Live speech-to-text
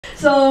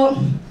So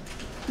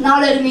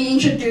now let me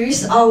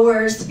introduce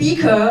our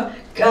speaker,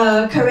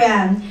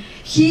 Karianne.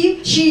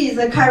 She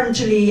is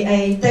currently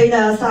a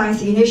Data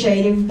Science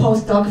Initiative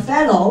postdoc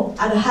fellow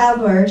at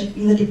Harvard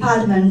in the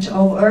Department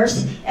of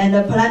Earth and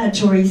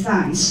Planetary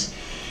Science.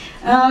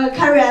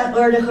 Karianne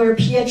earned her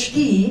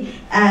PhD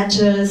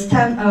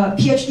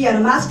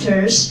and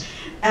master's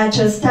at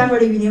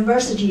Stanford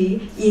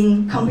University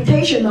in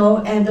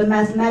computational and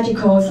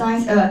mathematical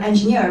science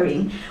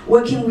engineering,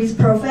 working with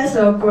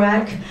Professor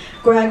Bergen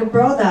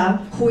Beroza,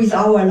 who is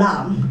our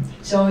alum.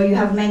 So you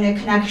have many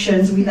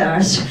connections with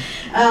us.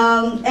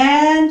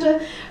 Karianne's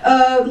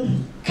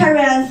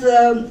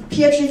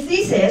PhD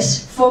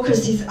thesis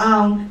focuses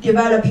on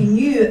developing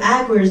new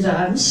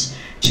algorithms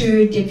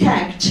to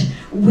detect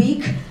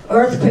weak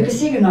earthquake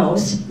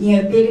signals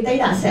in a big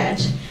data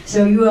set.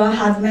 So you will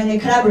have many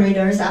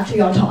collaborators after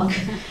your talk.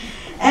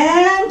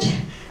 And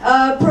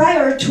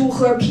prior to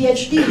her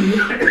PhD,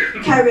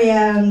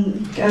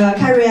 Karianne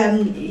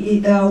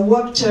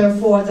worked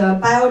for the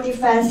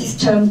Biodefense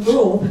System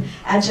Group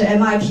at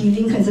MIT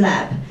Lincoln's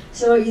lab.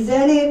 So is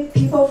there any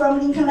people from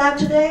Lincoln lab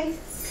today?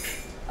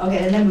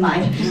 Okay, never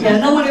mind. Yeah,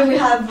 normally we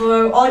have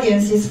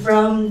audiences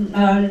from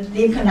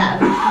Lincoln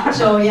lab.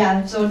 So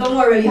yeah, so don't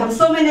worry, you have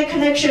so many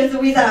connections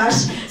with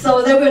us,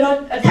 so they will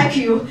not attack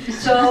you.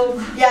 So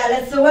yeah,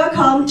 let's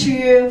welcome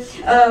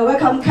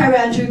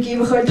Karianne to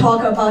give her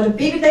talk about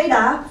big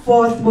data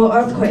for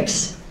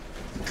earthquakes.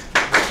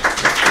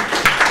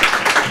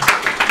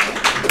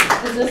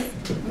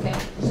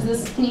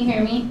 Can you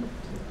hear me?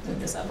 Move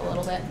this up a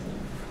little bit.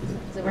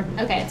 Does it work?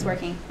 Okay, it's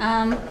working.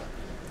 All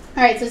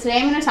right, so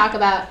today I'm going to talk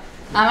about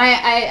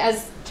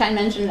as Chen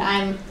mentioned,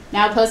 I'm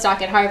now a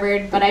postdoc at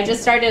Harvard, but I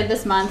just started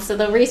this month, so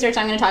the research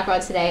I'm going to talk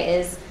about today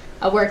is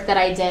a work that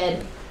I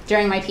did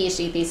during my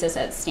PhD thesis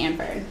at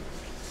Stanford.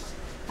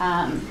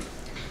 And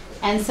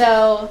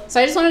so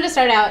I just wanted to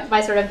start out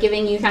by sort of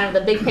giving you kind of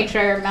the big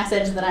picture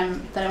message that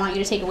I want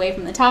you to take away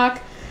from the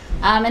talk.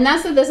 And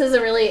that's that this is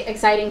a really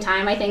exciting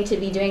time, I think, to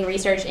be doing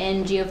research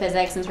in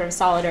geophysics and sort of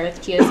solid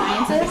earth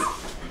geosciences.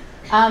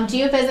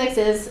 Geophysics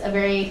is a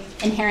very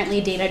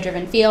inherently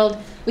data-driven field.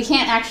 We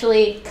can't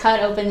actually cut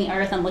open the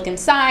earth and look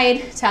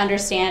inside to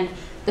understand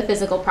the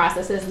physical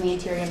processes in the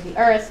interior of the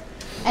earth.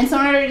 And so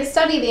in order to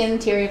study the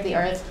interior of the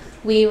earth,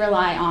 we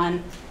rely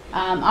on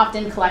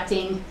often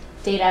collecting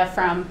data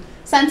from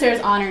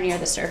sensors on or near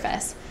the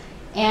surface.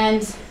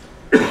 And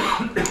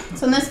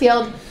so in this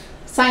field,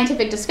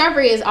 scientific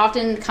discovery is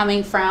often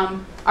coming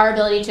from our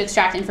ability to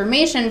extract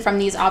information from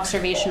these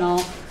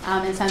observational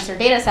and sensor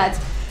data sets.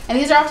 And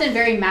these are often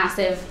very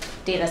massive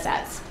data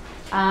sets.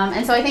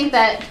 And so I think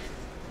that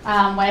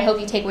what I hope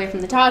you take away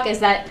from the talk is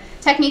that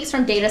techniques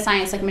from data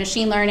science like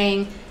machine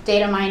learning,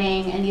 data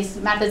mining, and these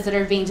methods that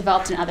are being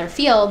developed in other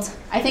fields,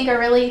 I think are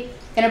really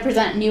going to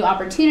present new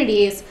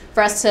opportunities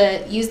for us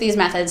to use these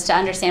methods to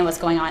understand what's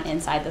going on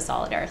inside the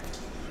solid earth.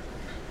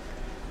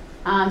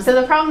 So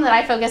the problem that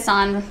I focused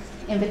on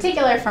in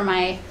particular for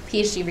my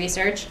PhD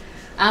research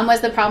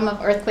was the problem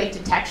of earthquake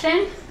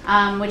detection,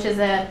 which is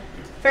a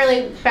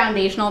fairly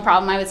foundational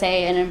problem, I would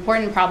say, an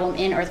important problem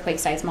in earthquake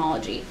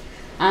seismology.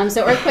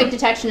 So earthquake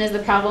detection is the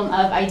problem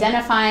of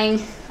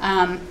identifying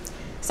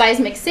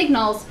seismic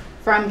signals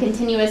from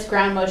continuous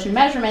ground motion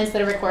measurements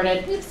that are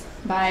recorded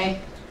by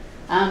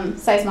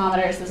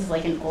seismometers. This is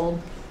like an old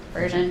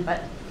version,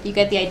 but you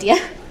get the idea.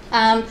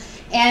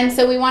 And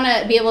so we want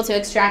to be able to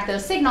extract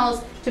those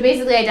signals to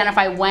basically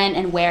identify when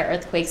and where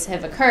earthquakes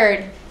have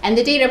occurred. And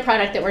the data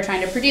product that we're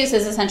trying to produce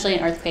is essentially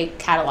an earthquake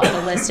catalog,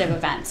 a list of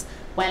events,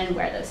 when and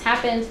where those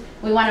happened.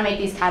 We want to make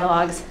these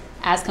catalogs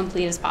as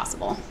complete as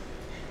possible.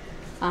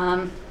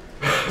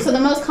 So the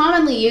most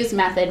commonly used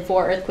method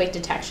for earthquake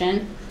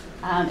detection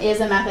is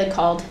a method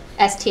called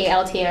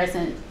STALTA, or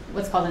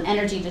what's called an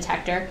energy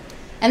detector.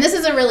 And this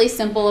is a really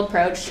simple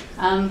approach.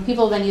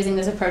 People have been using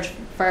this approach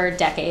for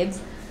decades.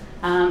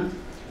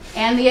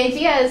 And the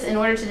idea is, in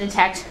order to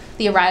detect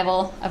the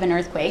arrival of an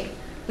earthquake,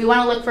 we want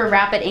to look for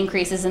rapid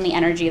increases in the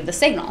energy of the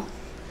signal.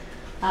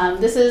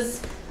 This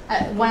is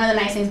one of the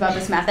nice things about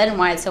this method and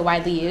why it's so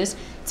widely used.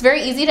 It's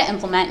very easy to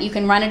implement. You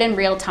can run it in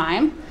real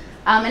time.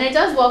 And it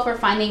does well for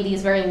finding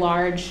these very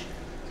large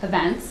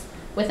events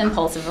with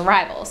impulsive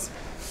arrivals.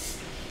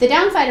 The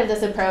downside of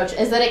this approach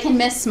is that it can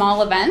miss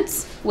small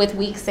events with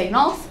weak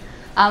signals,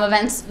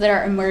 events that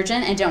are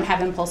emergent and don't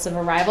have impulsive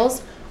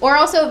arrivals, or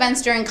also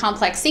events during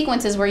complex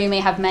sequences where you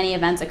may have many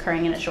events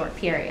occurring in a short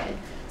period.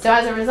 So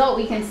as a result,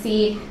 we can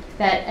see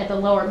that at the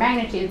lower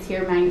magnitudes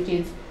here,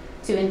 magnitudes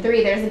 2 and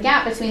 3, there's a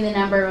gap between the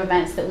number of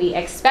events that we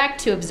expect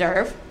to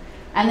observe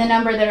and the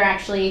number that are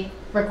actually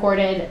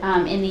recorded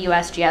in the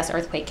USGS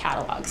earthquake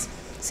catalogs.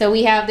 So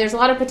there's a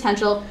lot of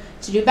potential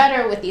to do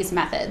better with these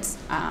methods,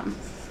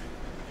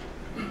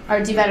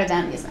 or do better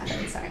than these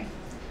methods, sorry.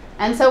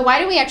 And so why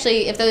do we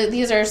actually, if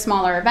these are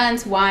smaller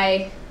events,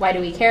 why do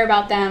we care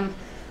about them?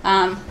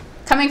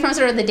 Coming from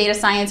sort of the data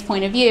science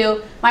point of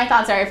view, my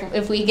thoughts are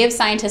if we give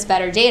scientists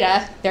better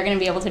data, they're going to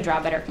be able to draw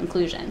better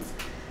conclusions.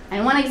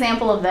 And one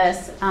example of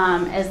this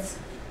is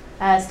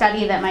a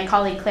study that my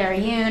colleague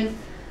Yoon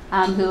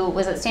who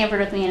was at Stanford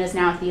with me and is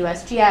now at the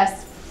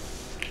USGS,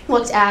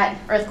 looked at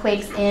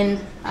earthquakes in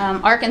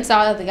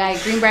Arkansas, the Guy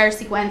Greenbrier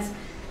sequence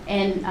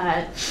in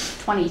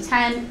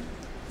 2010.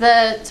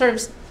 The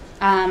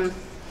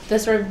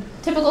sort of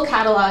typical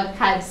catalog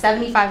had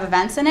 75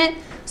 events in it,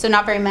 so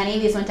not very many.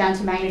 These went down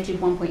to magnitude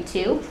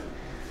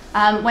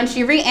 1.2. When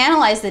she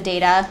reanalyzed the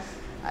data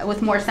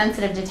with more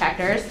sensitive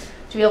detectors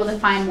to be able to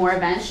find more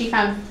events, she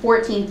found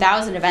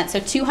 14,000 events, so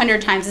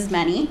 200 times as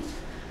many.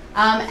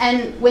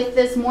 And with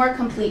this more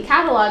complete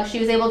catalog, she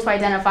was able to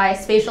identify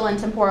spatial and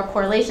temporal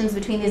correlations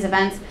between these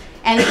events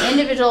and the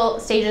individual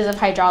stages of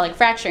hydraulic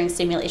fracturing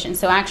stimulation.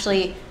 So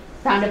actually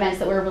found events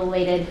that were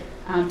related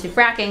to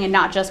fracking and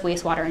not just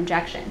wastewater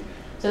injection.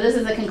 So this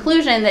is a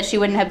conclusion that she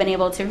wouldn't have been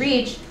able to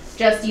reach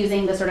just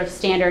using the sort of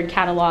standard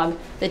catalog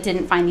that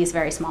didn't find these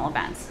very small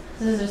events.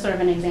 This is just sort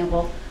of an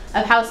example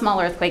of how small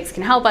earthquakes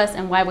can help us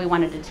and why we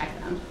want to detect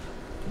them.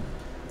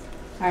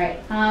 All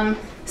right,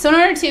 so in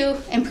order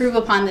to improve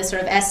upon this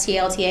sort of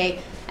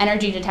ST-LTA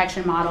energy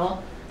detection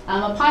model,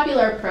 a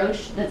popular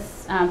approach that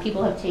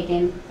people have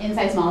taken in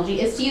seismology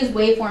is to use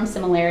waveform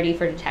similarity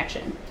for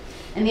detection.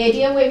 And the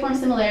idea of waveform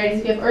similarity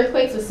is if you have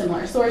earthquakes with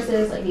similar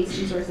sources, like these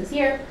two sources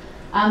here,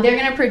 they're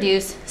going to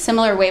produce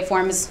similar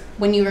waveforms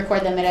when you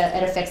record them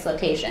at a fixed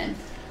location.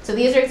 So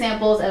these are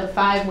examples of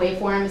 5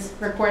 waveforms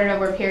recorded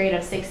over a period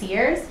of 6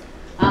 years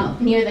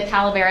near the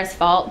Calaveras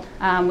Fault,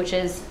 which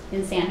is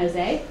in San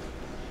Jose.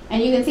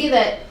 And you can see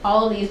that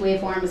all of these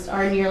waveforms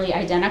are nearly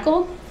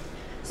identical.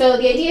 So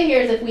the idea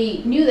here is if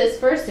we knew this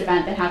first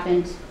event that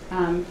happened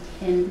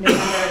in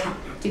November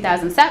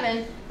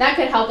 2007, that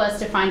could help us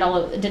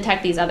to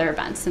detect these other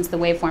events since the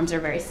waveforms are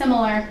very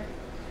similar.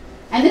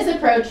 And this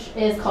approach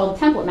is called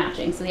template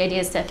matching. So the idea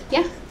is to,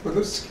 yeah? Were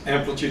those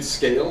amplitudes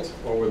scaled,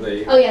 or were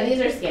they? Oh yeah,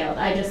 these are scaled.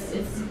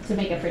 It's to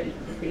make a pretty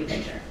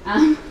picture.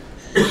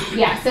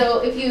 Yeah,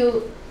 so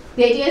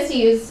the idea is to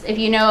use, if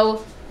you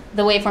know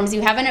the waveforms,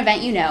 you have an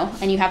event you know,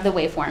 and you have the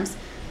waveforms.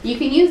 You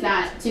can use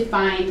that to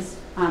find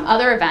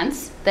other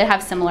events that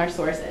have similar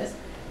sources.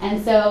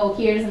 And so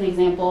here's an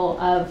example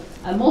of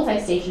a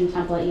multi-station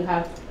template. You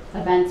have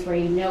events where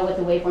you know what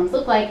the waveforms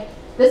look like.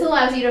 This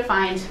allows you to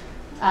find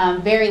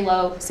very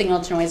low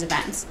signal-to-noise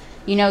events.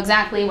 You know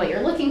exactly what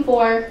you're looking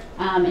for,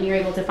 and you're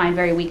able to find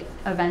very weak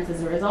events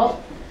as a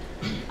result.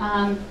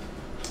 Now,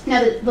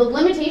 the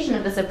limitation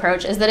of this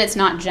approach is that it's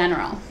not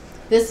general.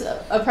 This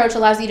approach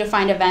allows you to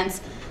find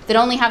events that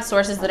only have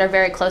sources that are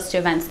very close to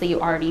events that you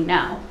already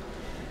know.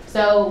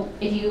 So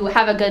if you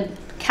have a good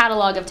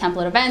catalog of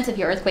template events, if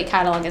your earthquake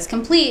catalog is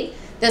complete,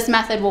 this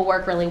method will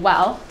work really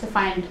well to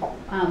find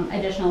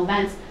additional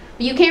events.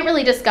 But you can't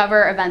really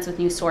discover events with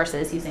new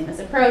sources using this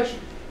approach.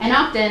 And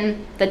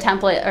often the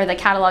template or the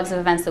catalogs of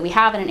events that we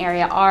have in an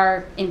area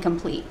are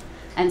incomplete.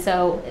 And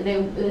so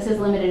this is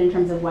limited in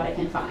terms of what it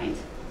can find.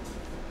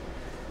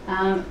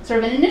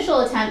 Sort of an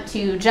initial attempt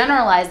to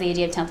generalize the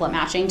idea of template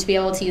matching to be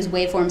able to use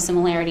waveform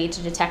similarity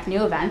to detect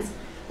new events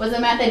was a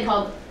method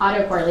called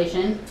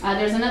autocorrelation.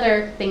 There's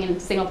another thing in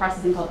signal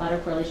processing called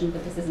autocorrelation,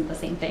 but this isn't the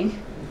same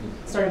thing.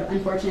 Sort of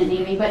unfortunate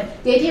naming,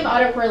 but the idea of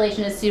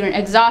autocorrelation is to do an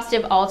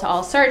exhaustive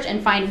all-to-all search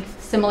and find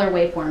similar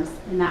waveforms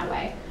in that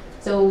way.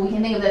 So we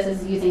can think of this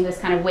as using this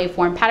kind of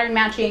waveform pattern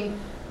matching,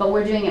 but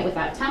we're doing it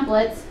without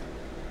templates.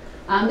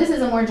 This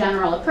is a more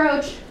general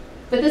approach,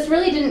 but this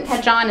really didn't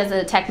catch on as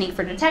a technique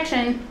for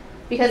detection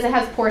because it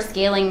has poor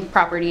scaling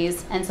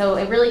properties, and so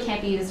it really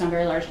can't be used on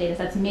very large data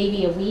sets,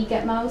 maybe a week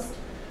at most,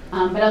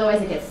 but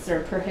otherwise it gets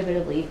sort of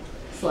prohibitively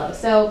slow.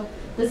 So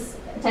this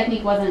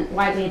technique wasn't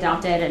widely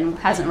adopted and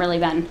hasn't really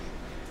been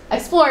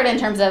explored in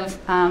terms of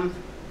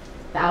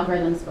the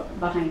algorithms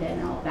behind it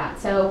and all of that.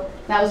 So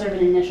that was sort of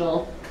an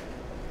initial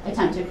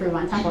attempt to improve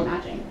on template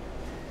matching.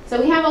 So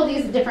we have all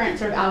these different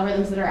sort of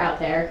algorithms that are out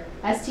there.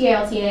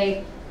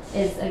 ST-LTA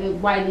is a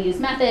widely used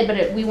method,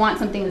 but we want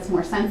something that's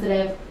more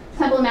sensitive.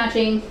 Template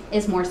matching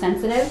is more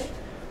sensitive,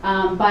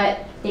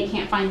 but it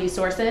can't find new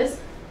sources.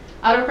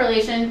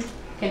 Autocorrelation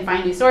can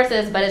find new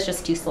sources, but it's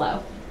just too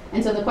slow.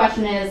 And so the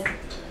question is,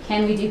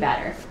 can we do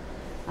better?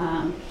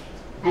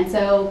 And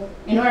so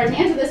in order to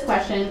answer this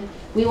question,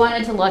 we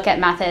wanted to look at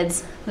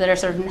methods that are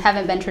sort of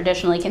haven't been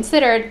traditionally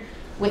considered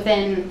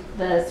within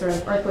the sort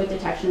of earthquake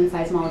detection and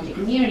seismology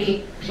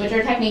community, which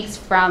are techniques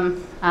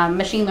from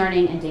machine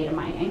learning and data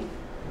mining.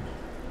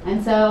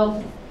 And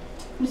so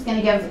I'm just going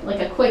to give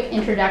like a quick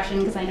introduction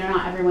because I know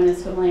not everyone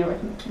is familiar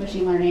with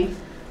machine learning.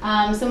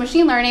 So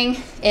machine learning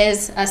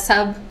is a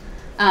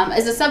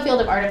subfield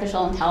of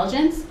artificial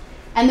intelligence.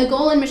 And the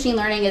goal in machine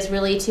learning is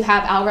really to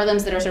have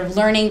algorithms that are sort of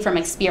learning from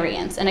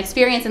experience. And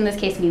experience in this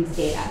case means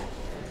data.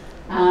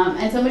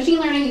 And so machine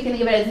learning, you can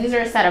think of it as these are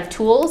a set of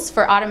tools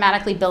for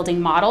automatically building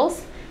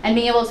models and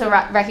being able to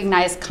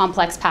recognize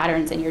complex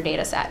patterns in your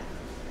data set.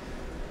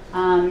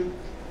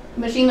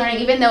 Machine learning,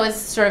 even though it's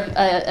sort of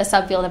a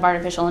subfield of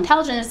artificial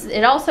intelligence,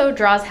 it also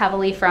draws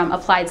heavily from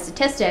applied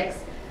statistics.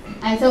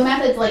 And so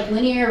methods like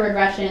linear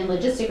regression,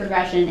 logistic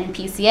regression, and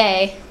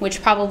PCA,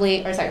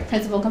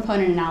 principal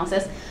component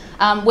analysis,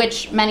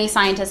 which many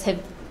scientists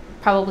have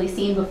probably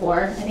seen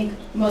before. I think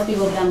most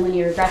people have done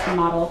linear regression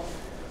model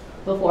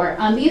before.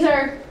 These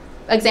are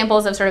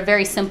examples of sort of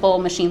very simple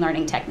machine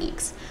learning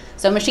techniques.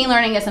 So machine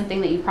learning is something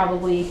that you've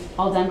probably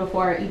all done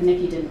before, even if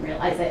you didn't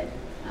realize it.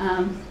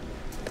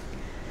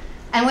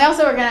 And we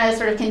also are going to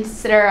sort of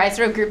consider, I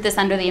sort of grouped this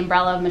under the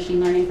umbrella of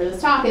machine learning for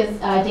this talk, is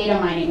data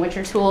mining, which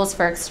are tools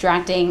for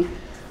extracting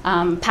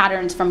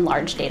patterns from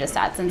large data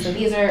sets. And so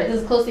this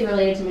is closely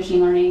related to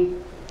machine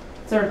learning,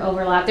 sort of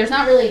overlap. There's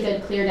not really a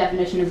good, clear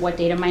definition of what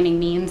data mining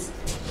means.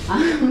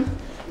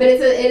 But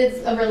it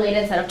is a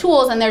related set of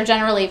tools, and they're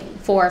generally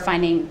for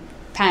finding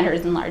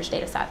patterns in large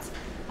data sets.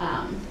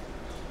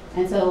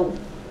 And so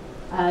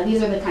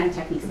these are the kind of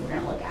techniques that we're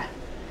going to look at.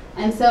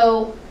 And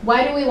so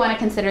why do we want to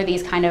consider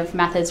these kind of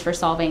methods for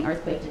solving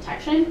earthquake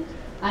detection?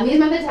 These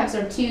methods have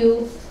sort of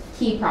two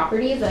key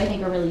properties that I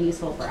think are really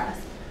useful for us.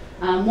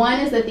 One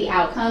is that the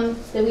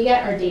outcomes that we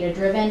get are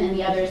data-driven, and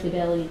the other is the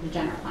ability to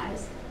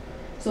generalize.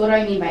 So what do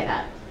I mean by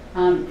that?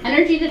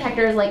 Energy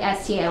detectors like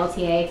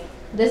STA,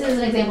 this is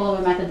an example of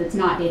a method that's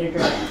not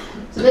data-driven.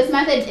 So this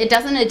method, it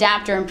doesn't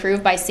adapt or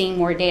improve by seeing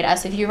more data.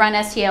 So if you run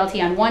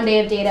STA on one day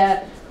of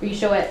data, or you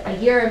show it a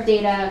year of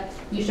data,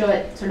 you show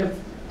it sort of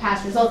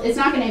past results, it's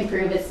not going to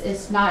improve.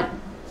 It's not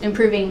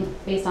improving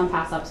based on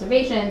past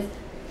observations.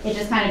 It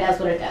just kind of does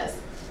what it does.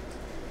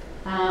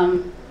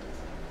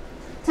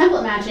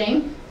 Template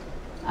matching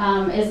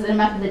is a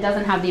method that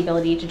doesn't have the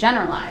ability to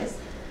generalize.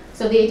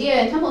 So the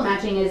idea in template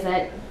matching is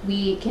that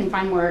we can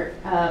find more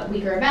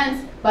weaker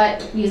events,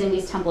 but using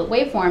these template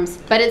waveforms.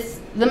 But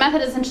the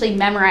method essentially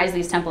memorizes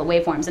these template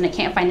waveforms, and it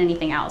can't find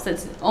anything else.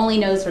 It only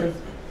knows sort of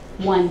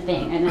one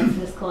thing, and it's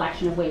this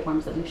collection of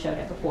waveforms that we've showed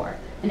it before.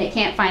 And it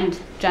can't find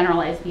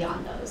generalized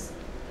beyond those.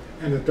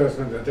 And it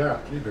doesn't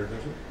adapt either,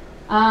 does it?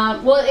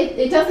 Well,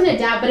 it doesn't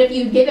adapt, but if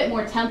you give it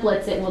more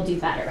templates, it will do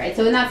better, right?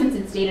 So in that sense,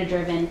 it's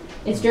data-driven.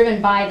 It's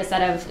driven by the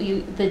set of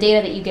the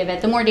data that you give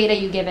it. The more data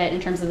you give it in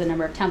terms of the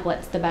number of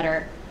templates, the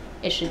better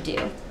it should do.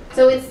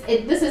 So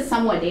this is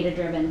somewhat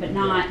data-driven, but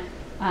not,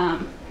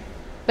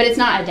 but it's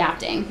not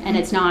adapting, and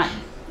it's not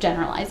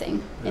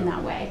generalizing in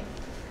that way.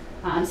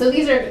 So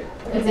these are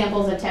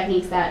examples of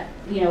techniques that,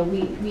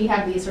 we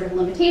have these sort of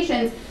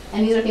limitations,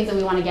 and these are things that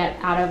we want to get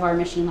out of our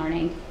machine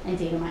learning and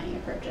data mining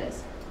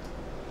approaches.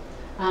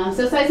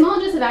 So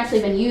seismologists have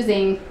actually been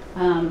using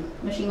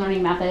machine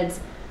learning methods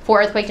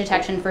for earthquake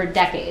detection for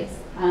decades.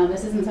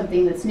 This isn't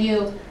something that's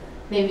new.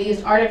 They've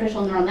used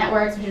artificial neural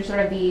networks, which are sort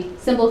of the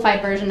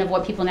simplified version of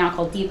what people now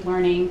call deep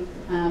learning,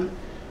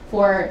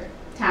 for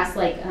tasks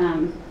like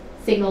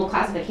signal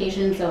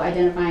classification, so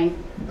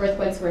identifying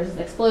earthquakes versus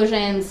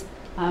explosions,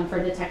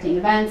 for detecting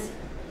events,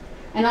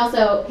 and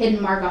also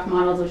hidden Markov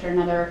models, which are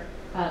another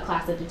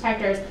class of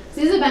detectors.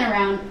 So these have been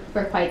around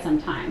for quite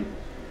some time.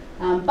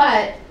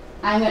 But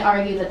I'm going to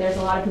argue that there's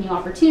a lot of new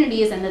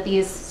opportunities and that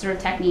these sort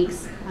of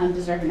techniques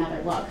deserve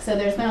another look. So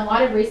there's been a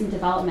lot of recent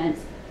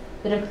developments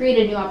that have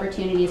created new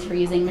opportunities for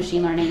using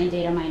machine learning and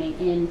data mining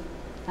in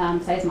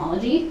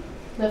seismology.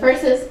 The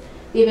first is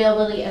the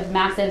availability of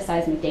massive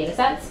seismic data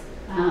sets.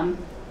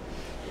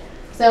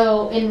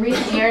 So in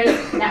recent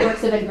years,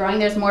 networks have been growing.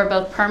 There's more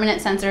both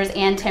permanent sensors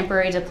and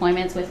temporary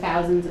deployments with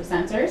thousands of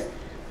sensors.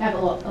 We have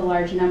a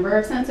large number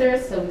of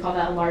sensors, so we call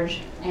that a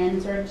large N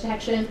sort of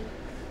detection.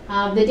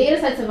 The data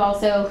sets have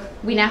also,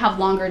 we now have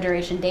longer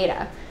duration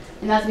data.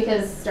 And that's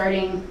because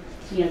starting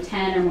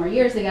 10 or more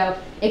years ago,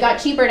 it got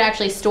cheaper to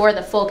actually store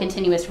the full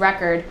continuous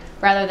record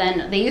rather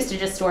than, they used to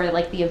just store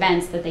like the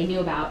events that they knew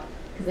about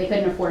because they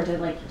couldn't afford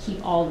to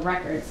keep all the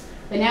records.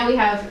 But now we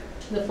have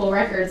the full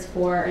records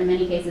for, in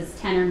many cases,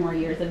 10 or more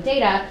years of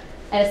data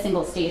at a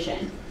single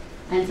station.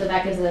 And so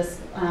that gives us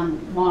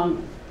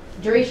long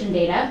duration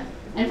data.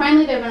 And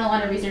finally, there have been a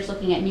lot of research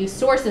looking at new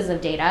sources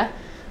of data.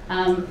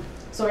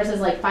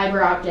 Sources like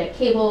fiber optic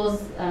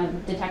cables,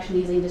 detection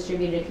using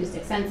distributed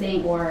acoustic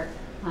sensing, or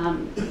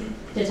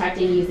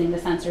detecting using the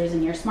sensors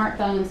in your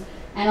smartphones.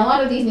 And a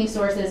lot of these new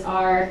sources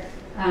are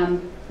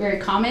very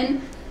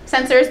common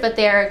sensors, but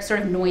they're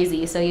sort of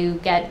noisy. So you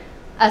get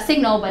a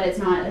signal, but it's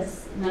not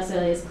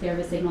necessarily as clear of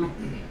a signal.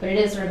 But it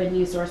is sort of a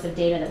new source of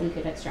data that we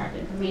could extract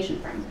information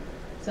from.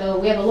 So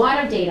we have a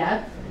lot of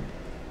data.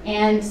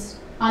 And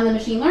on the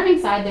machine learning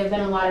side, there have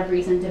been a lot of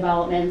recent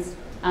developments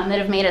that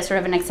have made it sort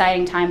of an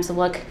exciting time to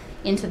look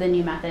into the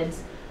new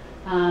methods.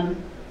 One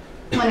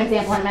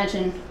example I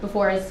mentioned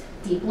before is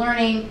deep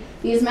learning.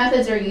 These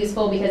methods are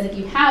useful because if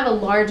you have a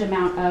large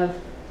amount of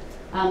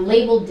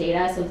labeled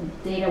data, so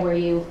data where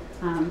you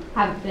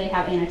they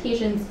have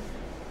annotations,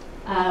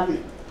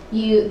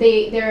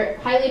 they're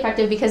highly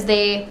effective because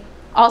they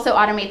also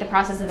automate the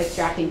process of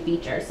extracting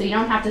features. So you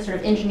don't have to sort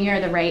of engineer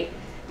the right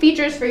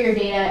features for your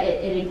data.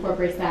 It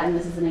incorporates that, and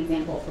this is an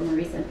example from a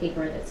recent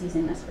paper that's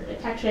using this for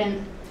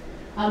detection.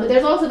 But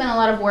there's also been a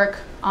lot of work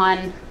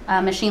on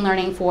machine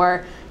learning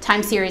for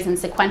time series and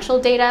sequential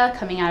data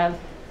coming out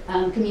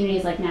of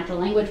communities like natural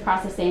language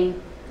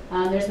processing.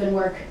 There's been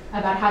work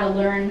about how to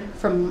learn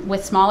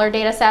with smaller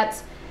data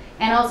sets,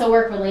 and also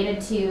work related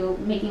to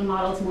making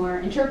models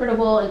more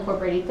interpretable,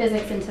 incorporating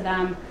physics into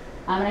them.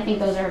 And I think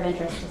those are of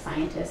interest to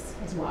scientists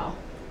as well.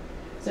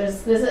 So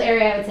this is an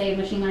area I would say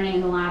machine learning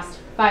in the last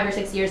 5 or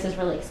 6 years has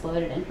really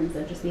exploded in terms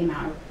of just the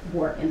amount of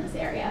work in this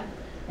area.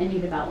 and new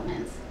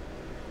developments.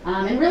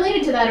 And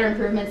related to that are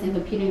improvements in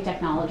computing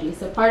technology.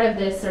 So part of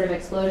this sort of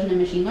explosion in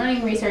machine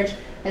learning research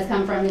has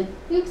come from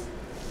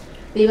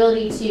the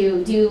ability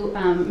to do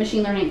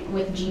machine learning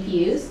with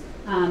GPUs,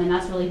 and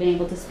that's really been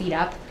able to speed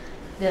up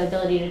the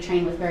ability to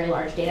train with very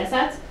large data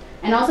sets.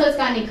 And also it's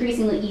gotten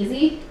increasingly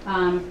easy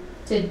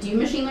to do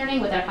machine learning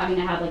without having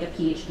to have like a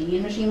PhD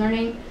in machine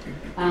learning,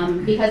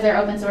 because there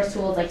are open source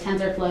tools like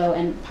TensorFlow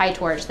and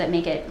PyTorch that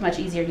make it much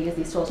easier to use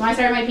these tools. When I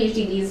started my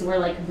PhD, these were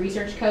like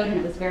research code and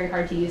it was very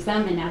hard to use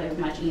them, and now they're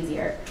much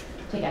easier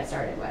to get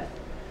started with.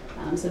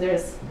 So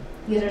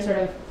these are sort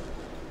of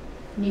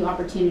new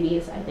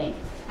opportunities, I think.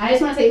 I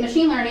just want to say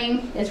machine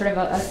learning is sort of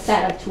a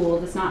set of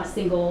tools. It's not a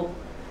single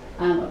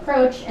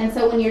approach. And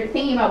so when you're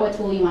thinking about what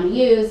tool you want to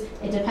use,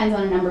 it depends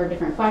on a number of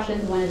different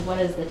questions. One is, what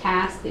is the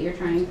task that you're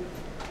trying,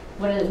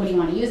 what do you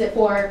want to use it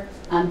for?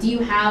 Do you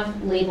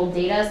have labeled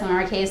data? So in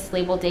our case,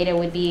 labeled data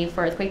would be,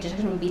 for earthquake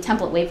detection, would be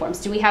template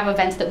waveforms. Do we have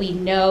events that we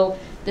know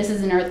this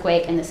is an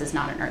earthquake and this is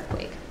not an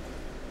earthquake?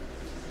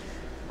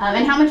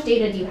 And how much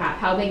data do you have?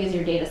 How big is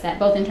your data set,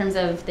 both in terms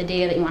of the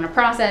data that you want to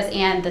process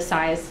and the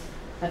size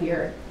of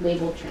your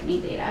labeled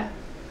training data?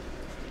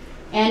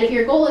 And if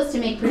your goal is to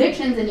make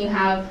predictions and you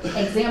have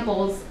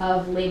examples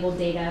of labeled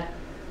data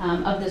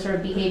of the sort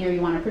of behavior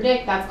you want to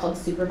predict, that's called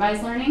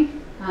supervised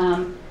learning.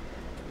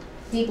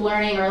 Deep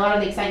learning, or a lot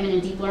of the excitement in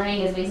deep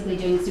learning, is basically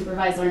doing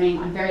supervised learning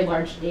on very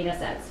large data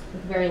sets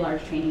with very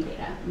large training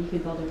data. And you can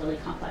build a really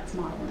complex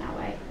model in that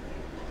way.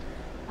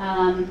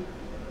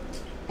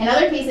 In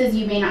other cases,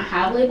 you may not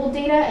have labeled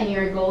data, and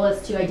your goal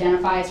is to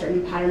identify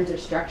certain patterns of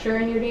structure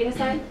in your data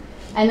set.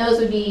 And those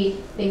would be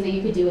things that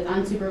you could do with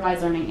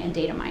unsupervised learning and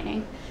data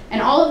mining.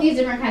 And all of these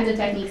different kinds of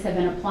techniques have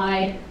been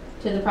applied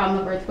to the problem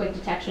of earthquake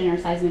detection or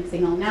seismic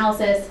signal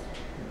analysis.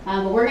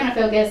 But we're going to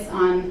focus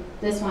on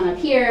this one up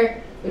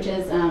here, which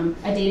is a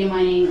data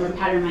mining or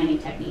pattern mining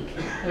technique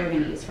that we're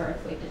going to use for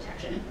earthquake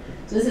detection.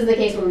 So this is the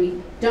case where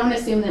we don't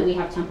assume that we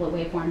have template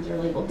waveforms or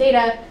labeled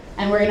data,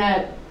 and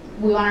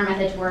we want our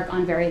method to work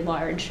on very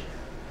large,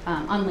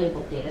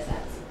 unlabeled data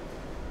sets.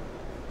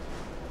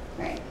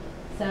 All right.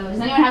 So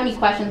does anyone have any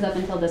questions up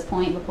until this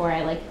point before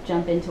I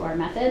jump into our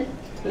method?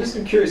 I'm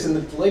just curious, in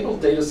the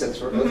labeled data sets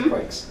for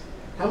earthquakes,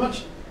 how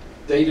much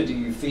data do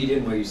you feed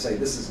in where you say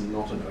this is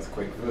not an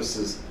earthquake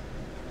versus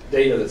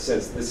data that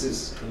says this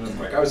is an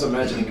earthquake? I was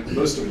imagining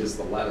most of it is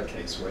the latter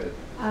case where...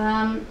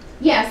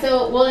 Yeah,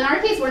 so, well, in our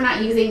case, we're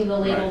not using the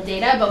labeled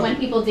data, but when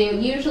people do,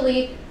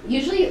 usually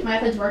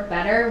methods work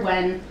better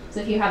when, so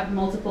if you have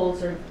multiple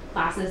sort of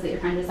classes that you're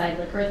trying to decide,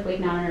 like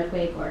earthquake, not an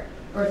earthquake, or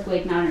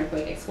earthquake, not an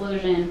earthquake,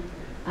 explosion,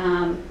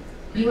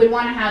 you would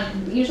want to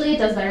have, usually it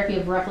does better if you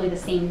have roughly the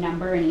same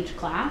number in each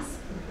class.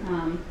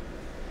 And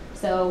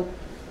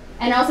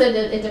also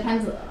it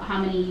depends how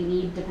many you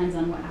need, depends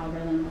on what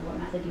algorithm or what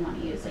method you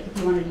want to use. Like if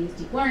you wanted to use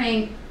deep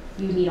learning,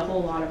 you need a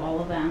whole lot of all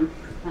of them.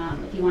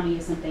 If you want to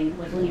use something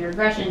like linear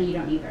regression, you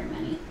don't need very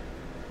many.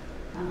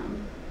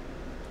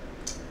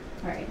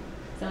 All right,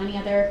 so any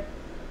other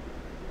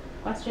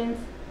questions?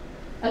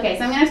 Okay,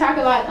 so I'm going to talk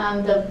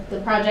about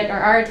the project, or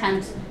our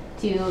attempt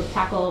to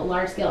tackle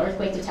large-scale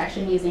earthquake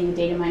detection using a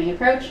data mining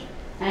approach.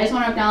 And I just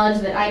want to acknowledge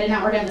that I did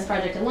not work on this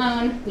project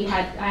alone. I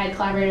had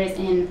collaborators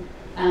in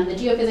the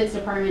geophysics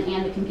department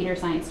and the computer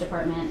science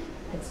department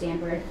at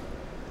Stanford,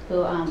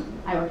 who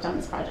I worked on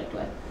this project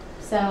with.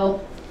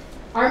 So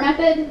our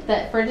method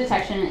for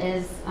detection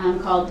is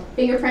called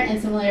Fingerprint and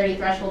Similarity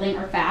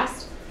Thresholding, or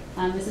FAST.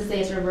 This is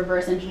a sort of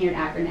reverse engineered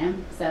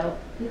acronym, so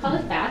we call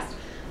it FAST.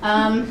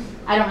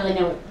 I don't really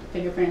know what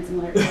fingerprint and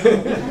similarity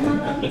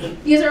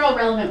thresholding. These are all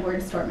relevant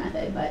words to our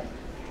method, but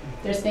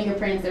there's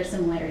fingerprints, there's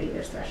similarity,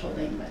 there's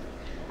thresholding. But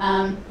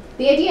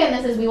the idea in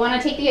this is we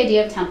want to take the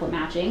idea of template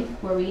matching,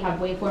 where we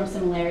have waveform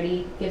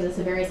similarity, gives us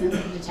a very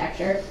sensitive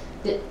detector,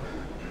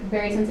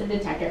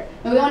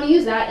 and we want to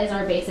use that as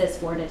our basis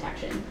for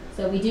detection.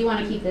 So we do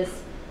want to keep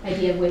this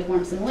idea of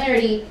waveform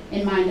similarity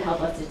in mind to help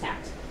us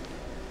detect.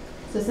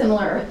 So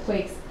similar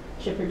earthquakes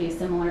should produce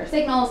similar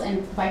signals,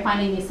 and by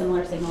finding these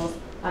similar signals,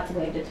 that's a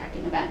way of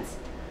detecting events.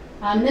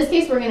 In this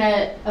case, we're going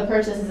to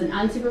approach this as an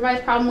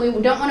unsupervised problem. We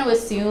don't want to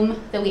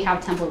assume that we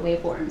have template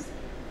waveforms.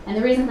 And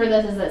the reason for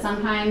this is that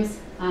sometimes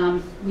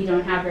we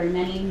don't have very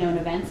many known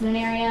events in an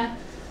area.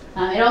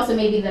 It also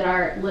may be that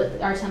our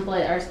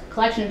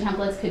collection of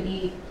templates could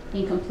be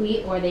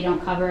incomplete, or they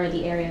don't cover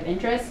the area of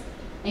interest.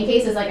 In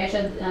cases like I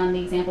showed the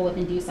example with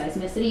induced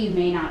seismicity, you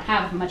may not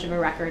have much of a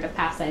record of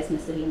past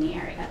seismicity in the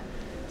area.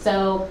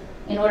 So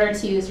in order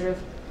to sort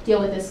of deal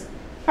with this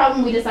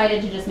problem, we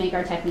decided to just make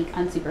our technique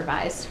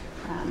unsupervised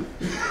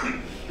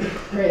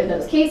for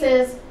those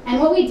cases. And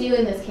what we do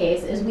in this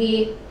case is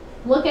we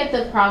look at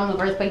the problem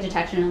of earthquake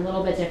detection in a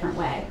little bit different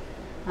way.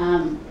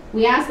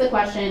 We ask the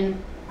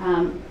question,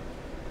 our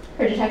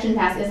detection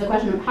task is the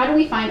question of how do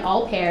we find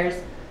all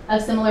pairs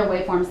of similar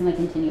waveforms in the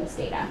continuous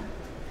data?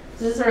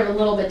 So this is sort of a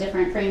little bit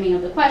different framing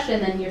of the question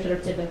than your sort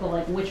of typical,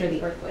 like, which are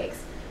the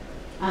earthquakes?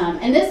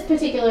 And this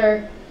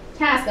particular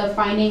task of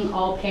finding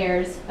all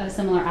pairs of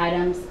similar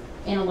items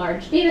in a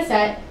large data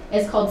set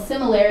is called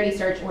similarity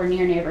search or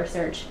near neighbor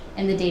search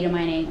in the data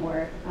mining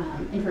or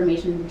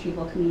information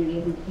retrieval community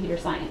in computer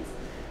science.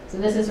 So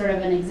this is sort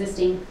of an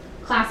existing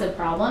class of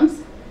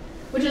problems,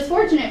 which is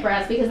fortunate for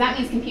us because that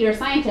means computer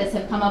scientists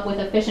have come up with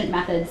efficient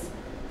methods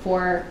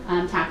for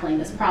tackling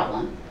this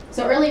problem.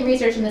 So early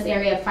research in this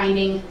area of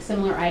finding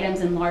similar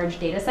items in large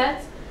data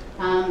sets,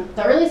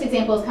 the earliest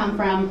examples come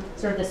from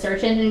sort of the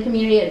search engine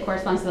community. It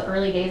corresponds to the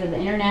early days of the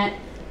internet,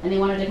 and they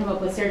wanted to come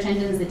up with search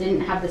engines that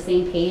didn't have the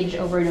same page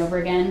over and over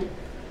again.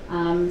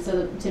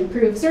 So to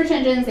improve search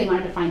engines, they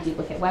wanted to find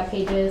duplicate web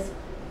pages.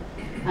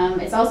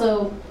 It's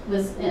also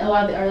was a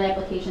lot of the early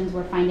applications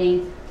were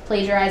finding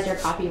plagiarized or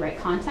copyright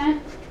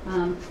content.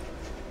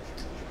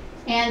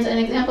 And an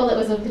example that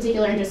was of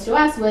particular interest to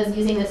us was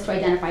using this to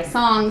identify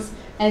songs.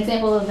 An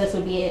example of this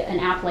would be an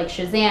app like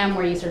Shazam,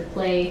 where you sort of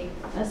play,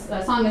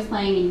 a song is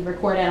playing and you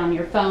record it on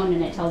your phone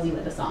and it tells you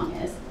what the song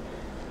is.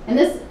 And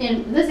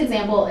this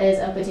example is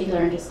of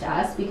particular interest to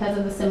us because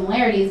of the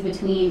similarities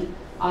between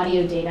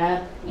audio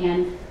data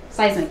and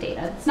seismic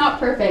data. It's not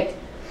perfect,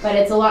 but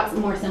it's a lot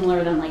more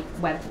similar than like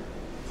web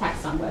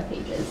text on web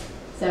pages.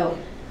 So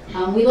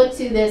we look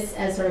to this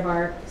as sort of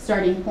our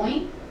starting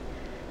point,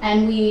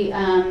 and we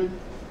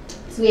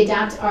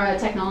adapt our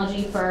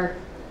technology for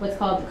what's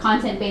called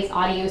content-based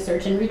audio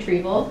search and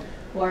retrieval,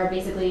 or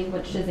basically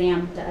what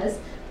Shazam does,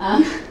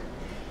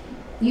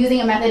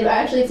 using a method,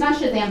 actually it's not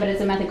Shazam, but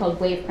it's a method called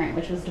waveprint,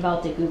 which was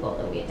developed at Google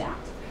that we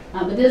adapt.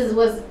 But this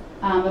was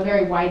a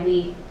very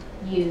widely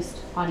used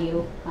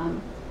audio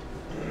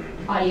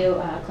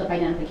clip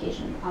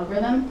identification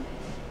algorithm.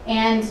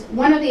 And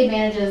one of the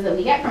advantages that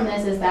we get from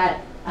this is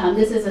that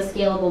this is a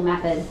scalable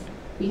method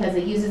because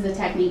it uses a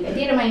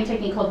data mining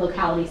technique called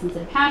locality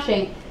sensitive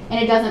hashing, and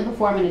it doesn't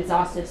perform an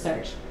exhaustive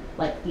search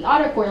like the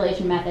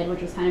autocorrelation method,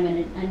 which was kind of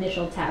an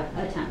initial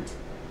attempt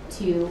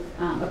to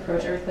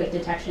approach earthquake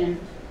detection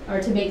or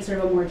to make sort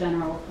of a more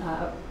general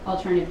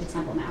alternative to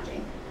temple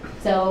mapping.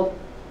 So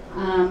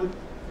I'm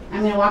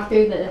going to walk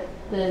through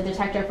the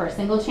detector for a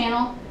single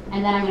channel,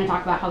 and then I'm going to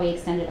talk about how we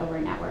extend it over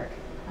a network.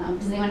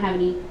 Does anyone have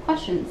any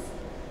questions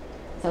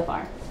so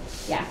far?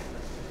 Yeah.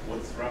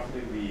 What's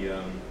roughly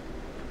the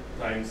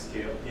time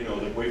scale? You know,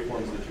 the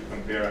waveforms that you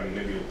compare. I mean,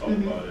 maybe you'll talk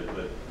about it,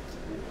 but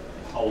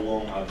how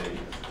long are they?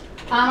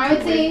 I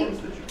would say.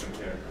 Waveforms that you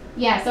compare.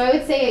 Yeah, so I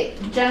would say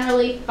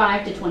generally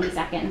 5 to 20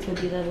 seconds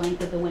would be the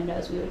length of the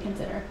windows we would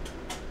consider.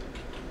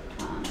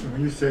 So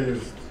when you say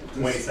is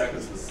 20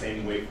 seconds, the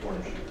same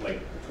waveform should,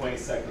 like 20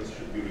 seconds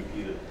should be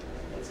repeated.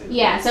 Let's say.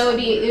 Yeah, so it would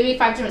be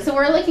 5 to 20. So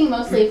we're looking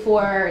mostly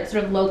for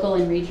sort of local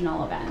and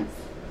regional events.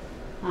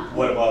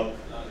 What about?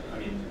 I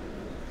mean,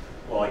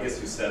 well, I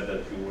guess you said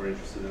that you were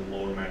interested in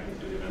lower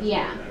magnitude events.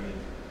 Yeah. Right? I mean,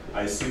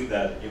 I assume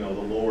that the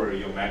lower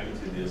your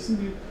magnitude is,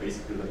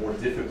 basically the more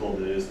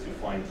difficult it is to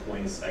find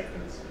 20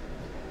 seconds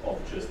of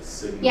just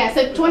signal. Yeah,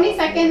 so 20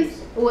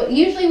 seconds.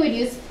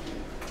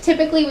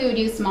 Typically we would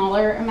use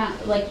smaller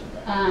amount, like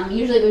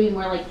usually it would be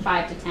more like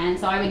 5 to 10.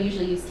 So I would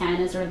usually use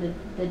 10 as sort of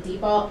the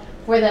default.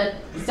 For the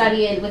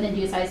study within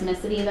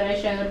geoscience that I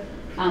showed,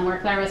 where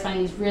Clara was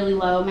finding these really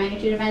low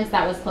magnitude events,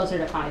 that was closer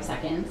to 5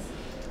 seconds.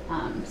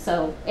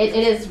 So it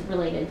is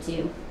related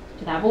to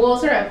that, but we'll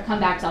sort of come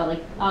back to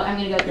I'm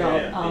going to go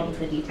through all of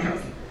the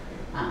details.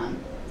 All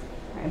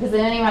right, does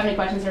anyone have any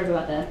questions sort of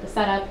about the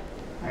setup?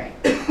 All right,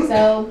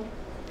 so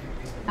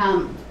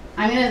I'm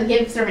going to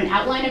give sort of an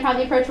outline of how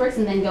the approach works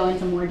and then go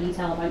into more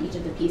detail about each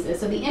of the pieces.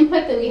 So the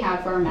input that we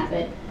have for our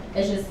method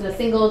is just the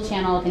single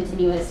channel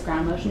continuous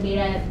ground motion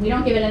data. We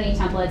don't give it any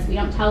templates. We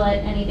don't tell it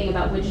anything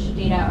about which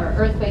data are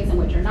earthquakes and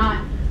which are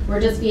not.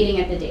 We're just feeding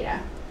it the data.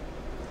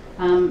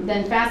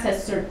 Then FAST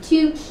has sort of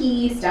 2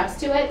 key steps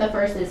to it. The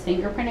first is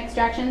fingerprint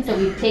extraction. So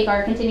we take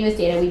our continuous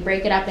data, we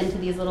break it up into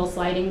these little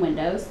sliding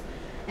windows.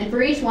 And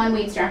for each one,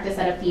 we extract a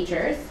set of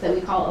features that we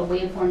call a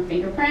waveform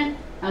fingerprint.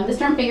 This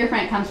term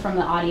fingerprint comes from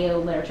the audio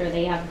literature.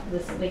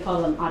 They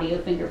call them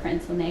audio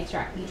fingerprints when they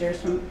extract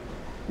features from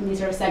these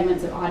sort of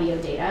segments of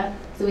audio data.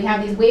 So we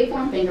have these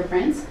waveform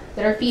fingerprints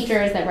that are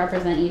features that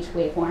represent each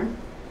waveform.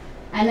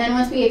 And then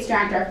once we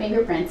extract our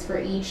fingerprints for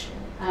each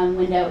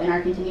window in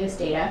our continuous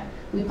data,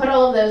 we put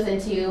all of those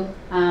into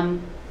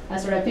a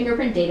sort of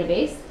fingerprint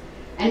database,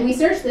 and we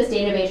search this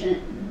database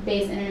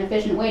in an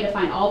efficient way to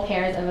find all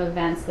pairs of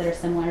events that are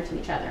similar to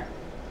each other.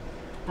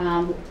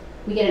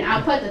 We get an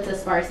output that's a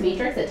sparse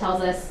matrix that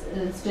tells us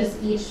it's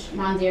just each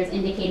non-zero is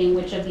indicating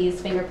which of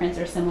these fingerprints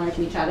are similar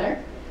to each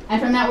other. And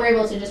from that, we're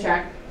able to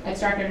extract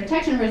our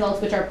detection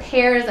results, which are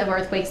pairs of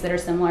earthquakes that are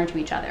similar to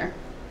each other.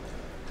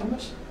 How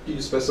much do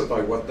you specify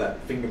what that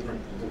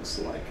fingerprint looks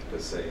like, per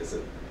se? Is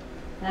it?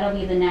 That'll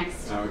be the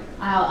next. Oh,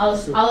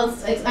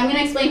 okay. I'm going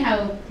to explain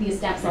how these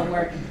steps all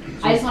work.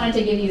 I just wanted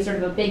to give you sort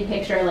of a big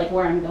picture, like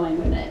where I'm going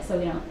with it, so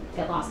we don't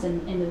get lost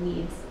in the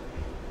weeds.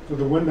 So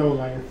the window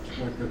length,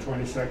 like the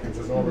 20 seconds,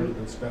 has already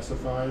been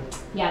specified?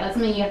 Yeah, that's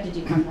something you have to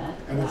do from the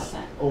And it's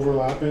outset.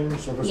 overlapping,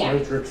 so this Yeah.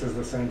 matrix is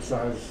the same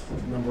size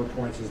number of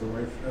points as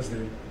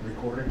the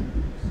recording?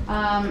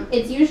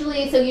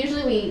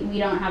 Usually we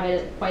don't have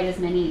it quite as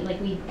many,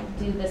 like we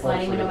do the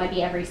sliding window might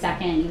be every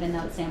second, even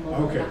though it's sampled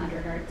over Okay.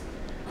 100 hertz.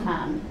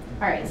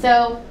 All right,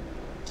 so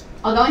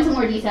I'll go into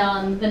more detail,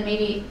 and then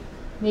maybe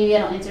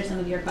that'll answer some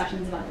of your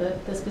questions about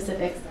the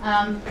specifics.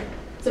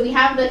 So we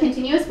have the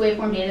continuous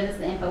waveform data, this is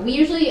the info. We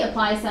usually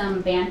apply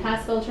some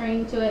bandpass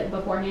filtering to it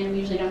beforehand. We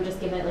usually don't just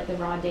give it like the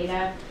raw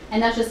data,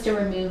 and that's just to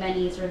remove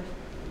any sort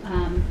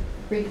of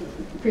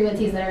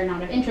frequencies that are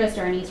not of interest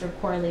or any sort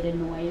of correlated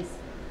noise.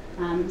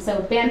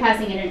 So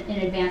bandpassing in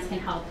advance can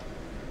help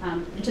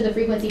to the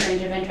frequency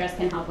range of interest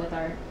can help with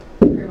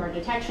improve our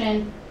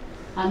detection.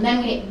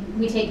 Then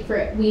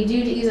we do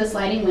use a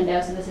sliding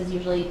window, so this is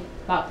usually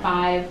about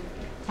 5,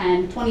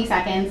 10, 20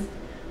 seconds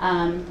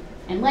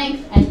in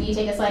length, and we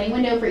take a sliding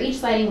window. For each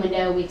sliding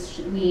window,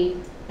 we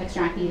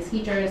extract these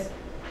features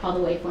called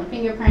the waveform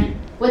fingerprint.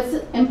 What's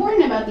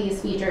important about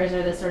these features,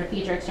 or this sort of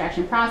feature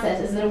extraction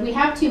process, is that if we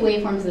have two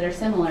waveforms that are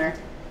similar,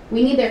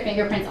 we need their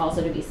fingerprints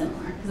also to be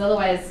similar, because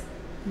otherwise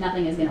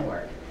nothing is going to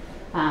work.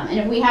 And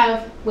if we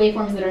have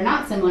waveforms that are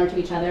not similar to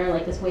each other,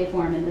 like this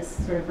waveform and this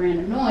sort of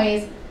random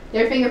noise,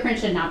 their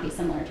fingerprints should not be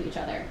similar to each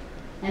other.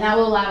 And that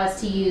will allow us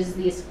to use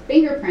these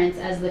fingerprints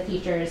as the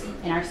features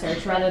in our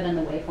search rather than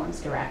the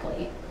waveforms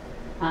directly.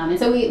 And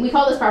so we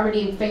call this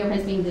property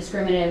fingerprints being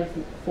discriminative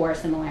for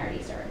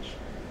similarity search.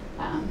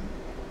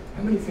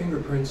 How many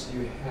fingerprints do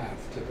you have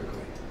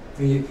typically?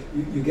 I mean,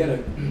 you get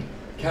a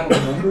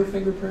countable number of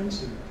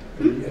fingerprints,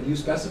 and you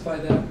specify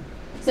that?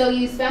 So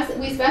we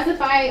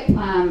specify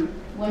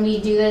when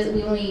we do this,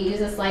 when we use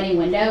a sliding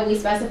window, we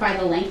specify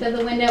the length of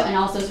the window and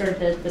also sort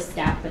of the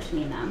step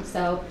between them.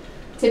 So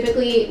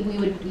typically we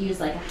would use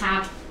like a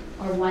half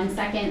or 1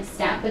 second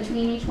step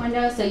between each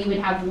window, so you would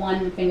have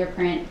one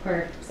fingerprint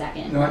per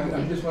second. No,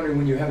 I'm just wondering,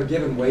 when you have a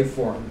given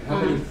waveform, how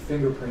many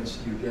fingerprints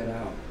do you get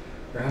out?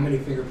 Or how many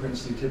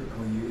fingerprints do you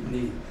typically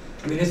need?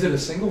 I mean, is it a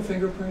single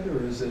fingerprint,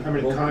 or is it How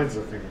many multiple? kinds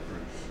of fingerprints?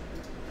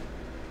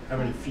 How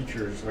many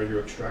features are you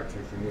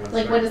extracting from one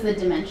Like, what is the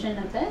dimension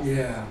of this?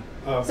 Yeah.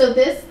 So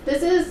this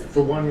is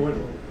For one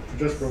window,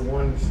 just for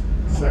one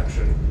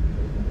section,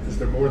 is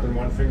there more than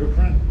one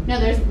fingerprint?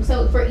 no.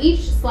 So for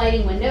each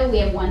sliding window we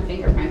have one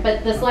fingerprint,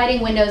 but the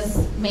sliding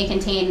windows may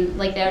contain,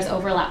 like, there's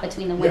overlap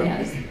between the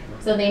windows,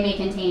 so they may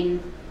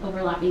contain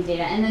overlapping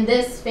data. And then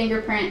this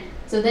fingerprint,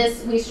 so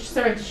this we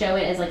sort of show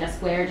it as like a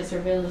square just for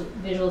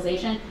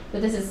visualization,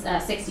 but this is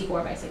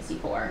 64 by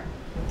 64.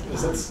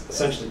 Is that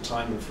essentially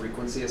time and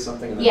frequency or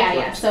something?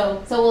 Yeah.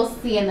 So we'll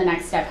see in the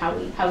next step how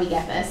we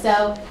get this.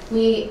 So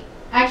we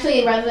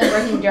actually, rather than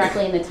working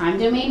directly in the time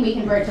domain, we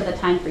convert to the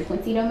time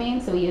frequency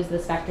domain. So we use the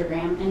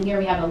spectrogram, and here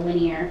we have a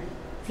linear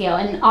scale.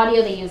 In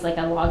audio they use like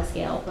a log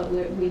scale, but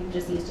we've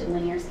just used a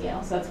linear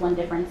scale. So that's one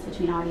difference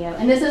between audio.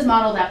 And this is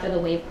modeled after the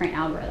waveprint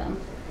algorithm.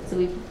 So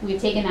we've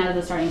taken that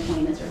as a starting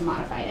point and sort of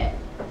modified it.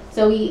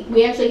 So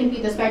we actually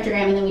compute the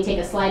spectrogram, and then we take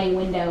a sliding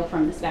window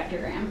from the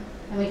spectrogram,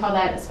 and we call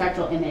that a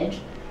spectral image.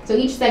 So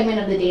each segment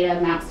of the data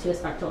maps to a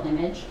spectral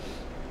image.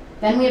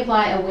 Then we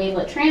apply a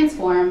wavelet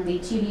transform, the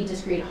 2D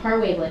discrete Haar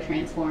wavelet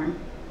transform,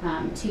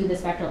 to the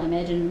spectral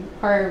image. And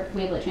Haar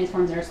wavelet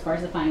transforms are a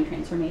sparsifying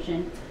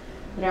transformation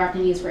that are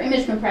often used for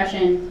image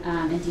compression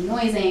and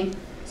denoising.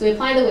 So we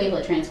apply the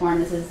wavelet transform.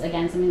 This is,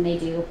 again, something they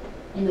do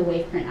in the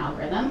waveprint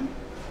algorithm.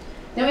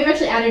 Then we've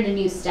actually added a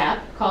new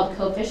step called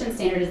coefficient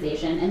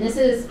standardization. And this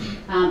is,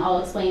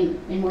 I'll explain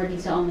in more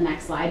detail on the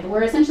next slide, but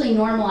we're essentially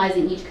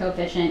normalizing each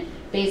coefficient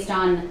based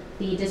on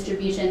the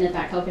distribution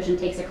that coefficient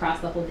takes across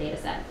the whole data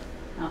set.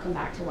 I'll come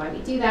back to why we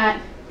do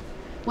that.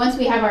 Once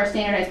we have our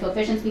standardized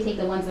coefficients, we take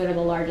the ones that are the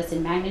largest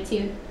in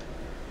magnitude,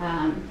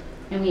 and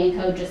we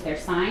encode just their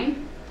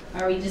sign,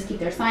 or we just keep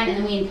their sign, and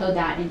then we encode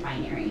that in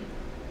binary.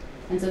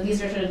 And so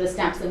these are sort of the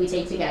steps that we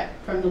take to get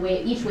from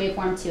each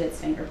waveform to its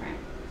fingerprint.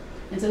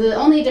 And so the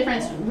only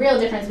real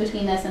difference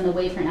between this and the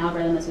waveprint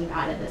algorithm is we've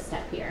added this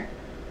step here.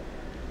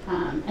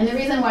 And the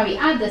reason why we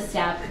add this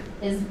step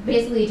is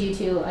basically due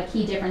to a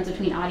key difference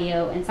between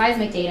audio and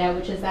seismic data,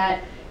 which is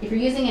that if you're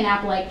using an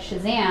app like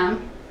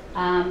Shazam,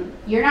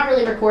 you're not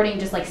really recording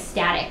just like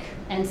static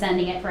and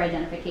sending it for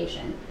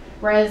identification.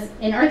 Whereas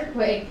in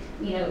earthquake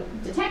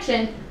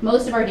detection,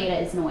 most of our data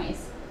is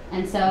noise.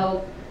 And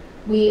so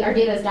our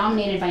data is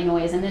dominated by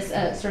noise, and this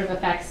sort of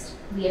affects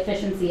the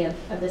efficiency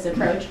of this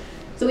approach.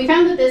 So we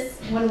found that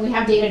when we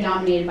have data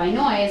dominated by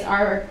noise,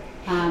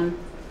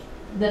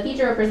 the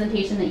feature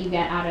representation that you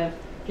get out of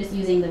just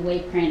using the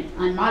waveprint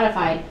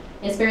unmodified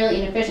is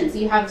fairly inefficient. So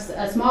you have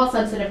a small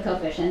subset of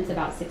coefficients,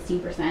 about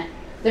 16%,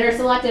 that are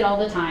selected all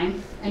the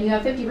time, and you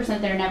have 50%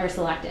 that are never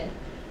selected,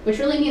 which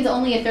really means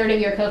only a third of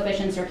your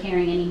coefficients are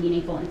carrying any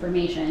meaningful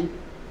information,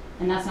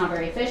 and that's not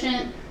very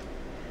efficient.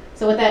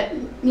 So what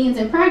that means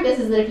in practice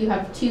is that if you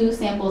have two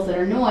samples that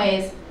are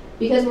noise,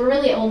 because we're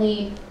really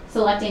only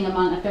selecting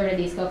among a third of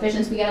these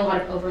coefficients, we get a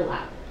lot of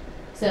overlap.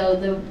 So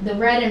the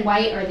red and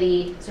white are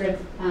the sort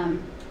of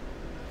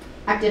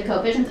active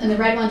coefficients, and the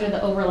red ones are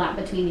the overlap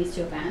between these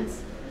two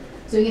events.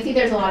 So you can see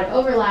there's a lot of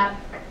overlap.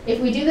 If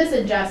we do this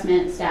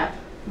adjustment step,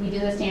 we do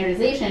the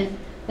standardization,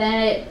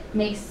 then it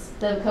makes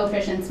the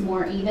coefficients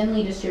more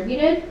evenly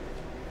distributed.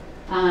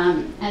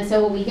 And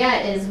so what we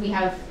get is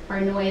our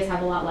noise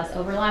have a lot less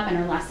overlap and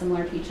are less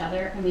similar to each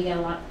other, and we get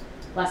a lot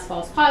less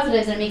false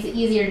positives, and it makes it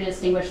easier to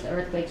distinguish the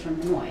earthquakes from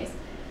the noise.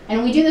 And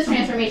when we do this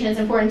transformation, it's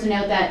important to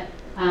note that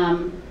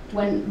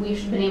when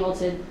we've been able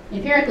to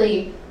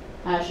empirically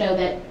show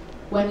that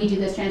when we do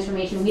this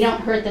transformation, we don't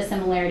hurt the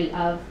similarity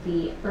of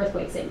the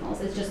earthquake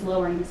signals. It's just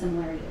lowering the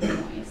similarity of the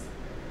noise.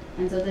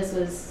 And so this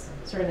was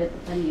sort of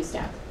a new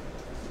step.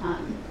 All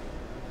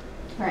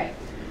right.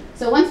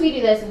 So once we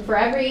do this, for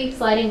every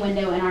sliding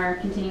window in our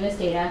continuous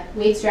data,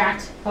 we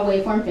extract a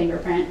waveform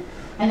fingerprint,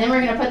 and then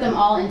we're going to put them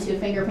all into a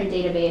fingerprint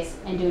database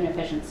and do an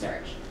efficient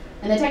search.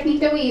 And the technique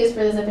that we use for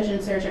this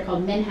efficient search are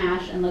called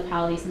min-hash and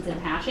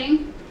locality-sensitive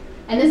hashing.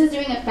 And this is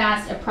doing a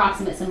fast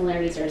approximate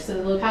similarity search. So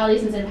the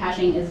locality-sensitive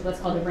hashing is what's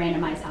called a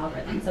randomized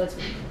algorithm. So it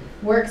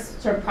works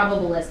sort of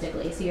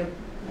probabilistically. So you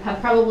have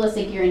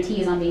probabilistic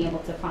guarantees on being able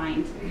to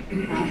find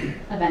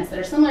events that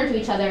are similar to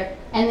each other.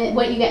 And then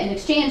what you get in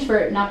exchange for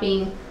it not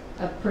being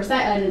a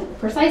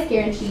precise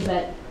guarantee,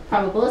 but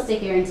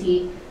probabilistic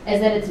guarantee,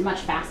 is that it's much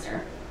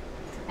faster.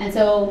 And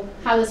so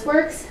how this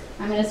works,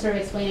 I'm going to sort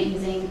of explain it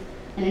using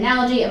an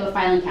analogy of a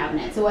filing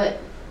cabinet. So what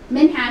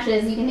min-hash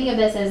is, you can think of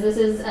this as this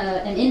is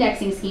an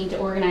indexing scheme to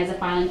organize a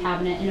filing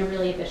cabinet in a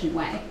really efficient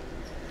way.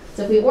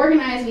 So if we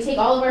organize, we take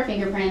all of our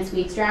fingerprints,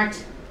 we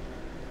extract,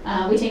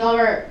 we take all of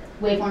our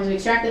waveforms, we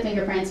extract the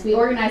fingerprints, we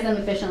organize them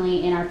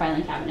efficiently in our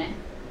filing cabinet.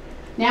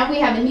 Now if we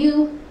have a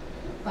new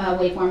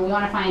waveform, we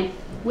want to find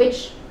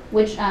which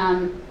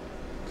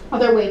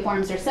other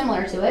waveforms are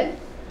similar to it.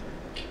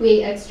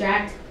 We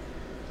extract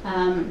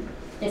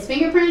its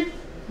fingerprint,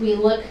 we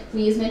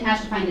use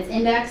min-hash to find its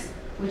index,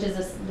 which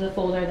is the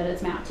folder that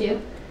it's mapped to.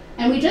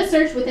 And we just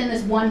search within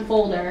this one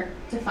folder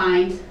to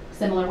find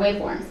similar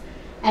waveforms.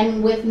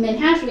 And with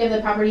min-hash, we have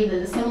the property that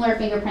the similar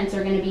fingerprints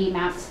are going to be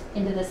mapped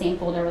into the same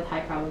folder with high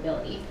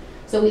probability.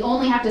 So we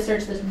only have to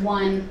search this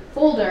one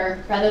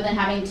folder rather than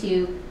having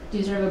to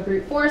do sort of a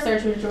brute force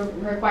search, which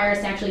requires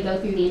us to actually go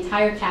through the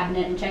entire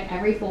cabinet and check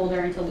every folder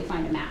until we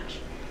find a match.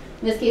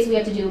 In this case, we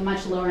have to do a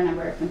much lower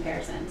number of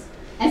comparisons.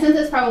 And since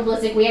it's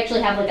probabilistic, we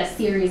actually have like a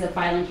series of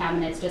filing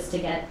cabinets just to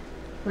get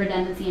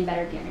redundancy and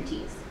better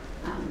guarantees.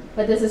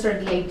 But this is sort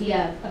of the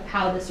idea of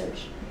how the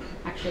search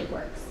actually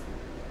works.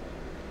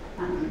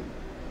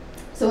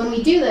 So when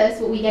we do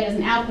this, what we get as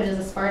an output is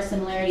a sparse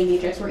similarity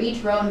matrix where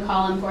each row and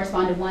column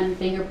correspond to one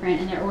fingerprint,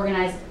 and they're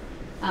organized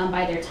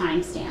by their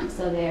timestamp.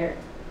 So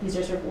these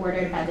are sort of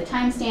ordered by the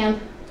timestamp.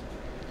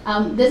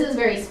 This is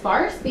very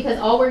sparse because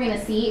all we're going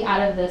to see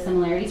out of the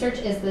similarity search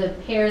is the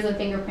pairs of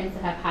fingerprints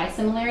that have high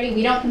similarity.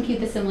 We don't compute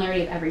the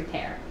similarity of every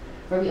pair,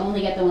 where we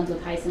only get the ones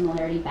with high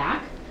similarity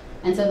back.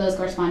 And so those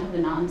correspond to the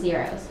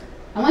non-zeros.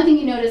 And one thing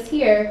you notice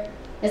here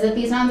is that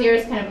these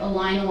non-zeros kind of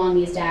align along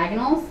these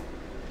diagonals.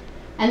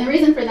 And the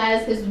reason for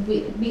that is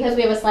because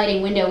we have a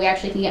sliding window, we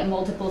actually can get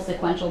multiple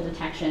sequential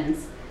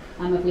detections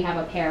if we have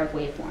a pair of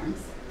waveforms.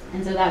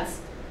 And so that's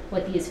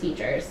what these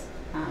features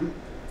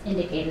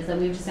indicate, is that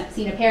we've just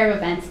seen a pair of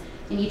events,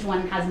 and each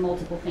one has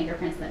multiple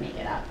fingerprints that make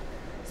it up.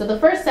 So the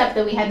first step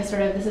that we had to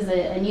sort of, this is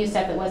a new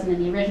step that wasn't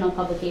in the original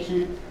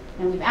publication,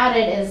 and we've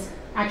added, is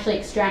actually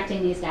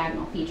extracting these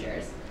diagonal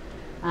features.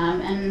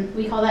 And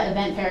we call that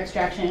event pair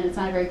extraction. It's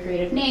not a very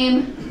creative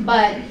name,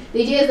 but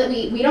the idea is that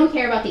we don't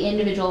care about the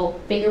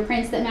individual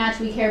fingerprints that match,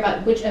 we care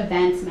about which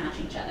events match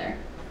each other.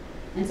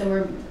 And so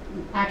we're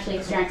actually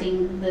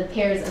extracting the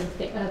pairs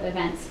of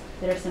events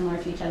that are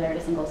similar to each other at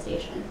a single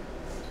station.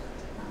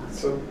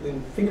 So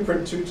in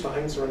fingerprint 2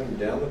 times running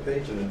down the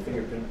page, and in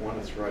fingerprint 1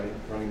 it's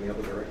running the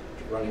other direction,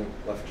 running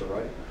left to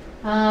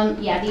right?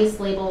 Yeah, these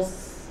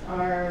labels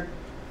are,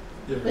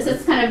 this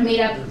is kind of made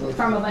up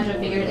from a bunch of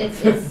figures.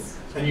 It's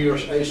and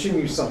I assume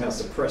you somehow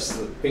suppress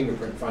the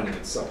fingerprint finding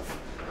itself.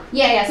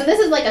 Yeah, so this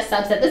is like a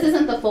subset. This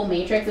isn't the full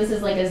matrix. This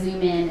is like a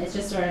zoom in. It's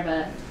just sort of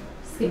a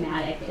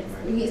schematic.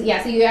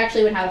 Yeah, so you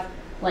actually would have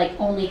like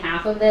only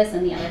half of this,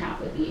 and the other half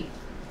would be.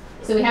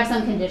 So we have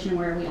some condition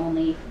where we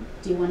only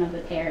do one of the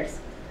pairs.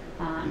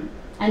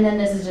 And then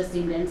this is just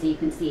zoomed in so you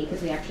can see,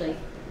 because we actually,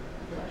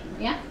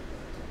 yeah?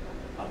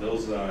 Are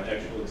those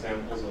actual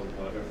examples of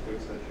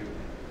earthquakes that you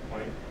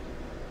point?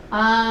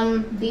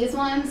 These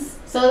ones,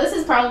 so this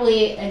is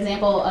probably an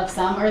example of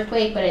some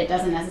earthquake, but it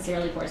doesn't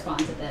necessarily correspond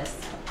to this.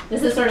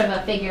 This is sort of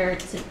a figure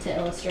to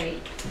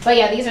illustrate. But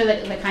yeah, these are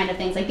the kind of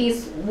things, like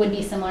these would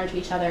be similar to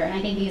each other, and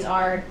I think these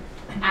are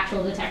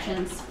actual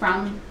detections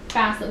from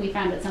FAST that we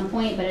found at some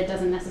point, but it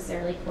doesn't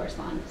necessarily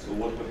correspond. So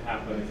what would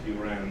happen if you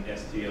ran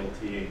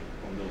STLTA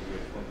on those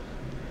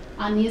waveforms?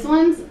 On these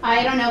ones,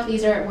 I don't know if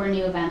these were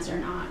new events or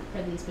not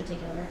for these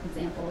particular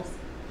examples.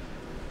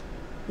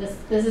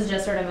 This is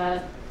just sort of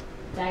a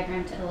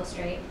diagram to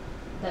illustrate.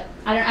 But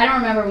I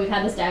don't remember, we've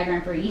had this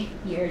diagram for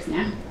years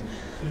now.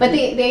 But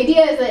the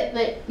idea is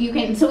that you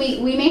can, so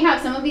we may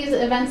have some of these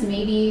events,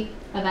 maybe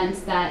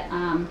events that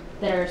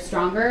that are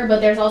stronger, but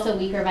there's also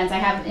weaker events. I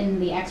have in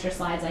the extra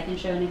slides, I can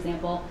show an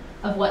example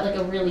of what like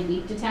a really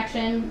weak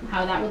detection,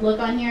 how that would look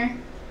on here.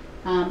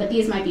 But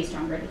these might be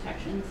stronger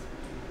detections.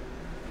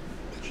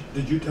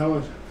 Did you tell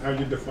us how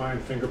you define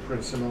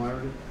fingerprint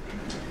similarity?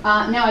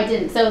 No, I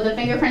didn't. So the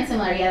fingerprint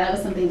similarity, yeah, that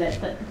was something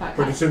that got But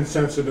cut. it's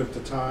insensitive to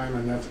time,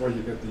 and that's why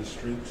you get these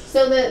streaks.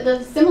 So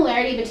the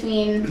similarity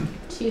between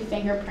two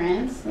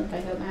fingerprints, if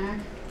I go back,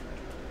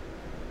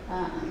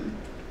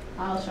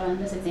 I'll show in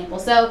this example.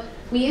 So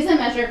we use a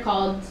measure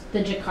called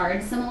the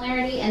Jacquard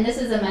similarity, and this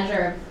is a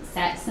measure of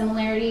set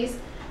similarities.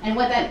 And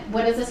what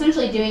it's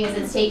essentially doing is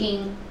it's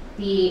taking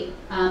the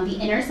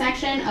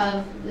intersection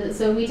of,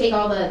 so we take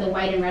all the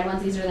white and red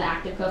ones, these are the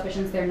active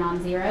coefficients, they're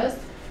non-zeros.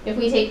 If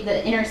we take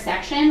the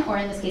intersection, or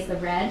in this case the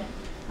red,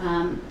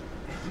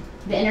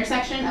 the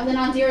intersection of the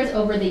non-zeros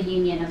over the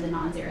union of the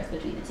non-zeros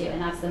between the two,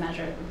 and that's the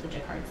measure of the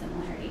Jacquard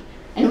similarity.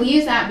 And we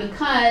use that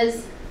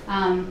because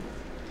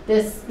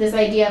this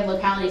idea of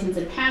locality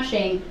sensitive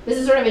hashing, this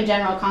is sort of a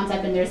general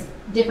concept, and there's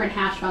different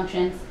hash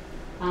functions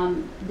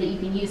that you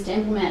can use to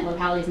implement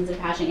locality sensitive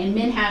hashing, and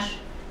min hash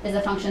is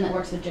a function that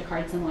works with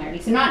Jacquard similarity.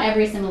 So not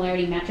every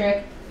similarity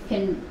metric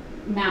can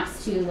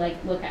maps to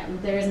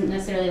there isn't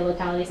necessarily a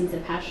locality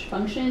sensitive hash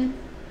function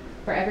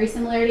for every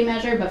similarity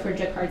measure, but for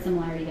Jacquard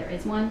similarity there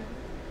is one,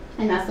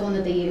 and that's the one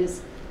that they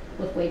use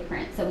with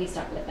waveprint. So we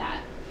stuck with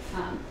that.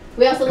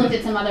 We also looked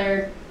at some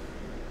other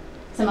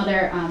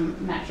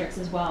metrics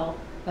as well,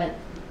 but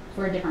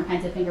for different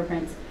kinds of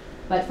fingerprints.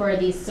 But for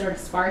these sort of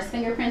sparse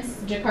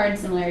fingerprints, Jacquard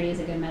similarity is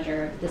a good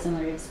measure of the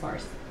similarity of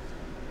sparse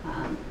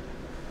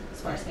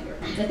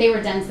fingerprints. If they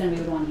were dense, then we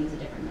would want to use a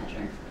different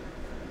measure.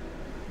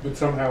 But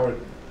somehow it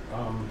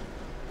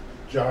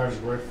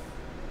jives with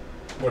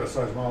what a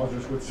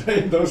seismologist would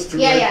say. Those two.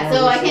 Yeah.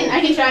 So I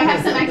can show. I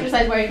have some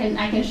exercise where I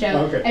can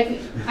show. Okay.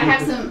 I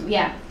have some.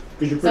 Yeah.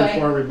 Because you're pretty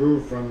far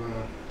removed from.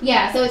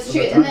 Yeah. So it's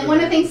true. And then one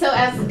of the things. So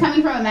as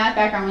coming from a math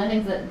background, one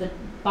of the things that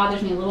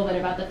bothers me a little bit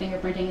about the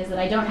fingerprinting is that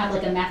I don't have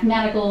like a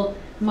mathematical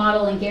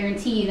model and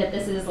guarantee that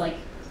this is like,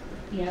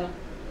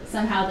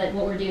 somehow that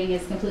what we're doing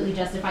is completely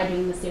justified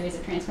doing this series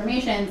of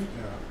transformations.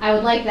 Yeah. I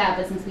would like that,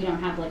 but since we don't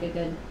have like a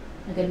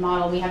good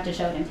model, we have to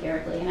show it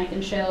empirically, and I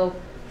can show.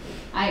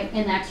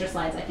 In the extra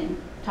slides, I can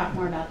talk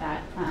more about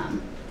that.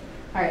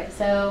 All right,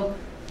 so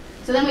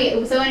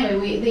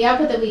anyway, the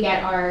output that we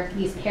get are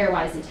these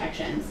pairwise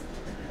detections,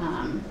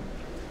 and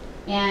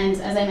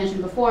as I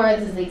mentioned before,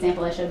 this is the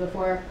example I showed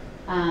before.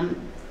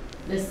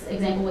 This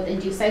example with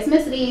induced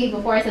seismicity.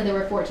 Before I said there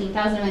were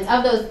 14,000 events.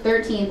 Of those,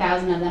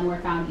 13,000 of them were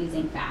found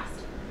using FAST,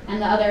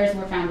 and the others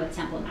were found with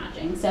template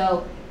matching.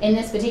 So in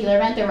this particular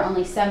event, there were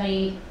only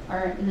 70,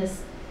 or in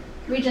this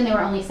region, there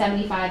were only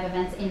 75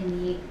 events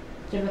in the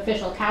sort of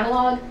official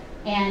catalog,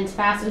 and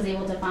FAST was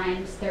able to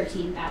find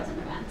 13,000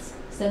 events.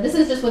 So this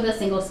is just with a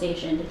single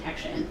station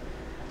detection.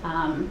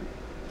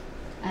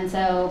 And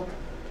so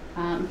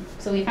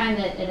we find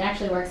that it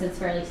actually works, it's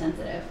fairly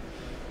sensitive.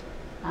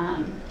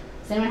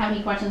 Does anyone have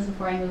any questions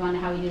before I move on to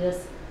how we do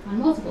this on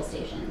multiple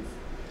stations?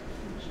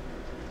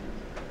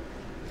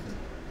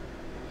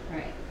 All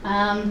right.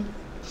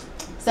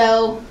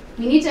 So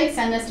we need to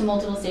extend this to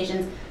multiple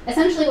stations.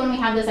 Essentially, when we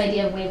have this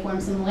idea of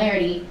waveform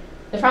similarity,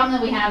 the problem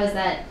that we have is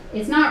that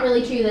it's not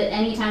really true that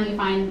anytime you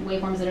find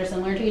waveforms that are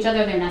similar to each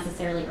other, they're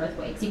necessarily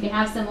earthquakes. You can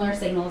have similar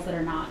signals that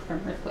are not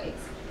from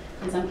earthquakes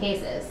in some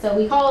cases. So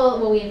we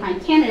call what we define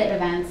candidate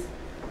events,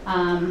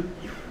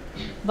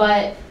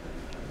 but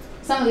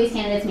some of these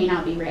candidates may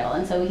not be real.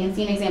 And so we can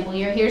see an example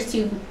here. Here's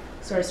two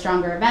sort of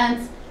stronger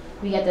events.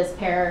 We get this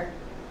pair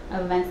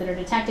of events that are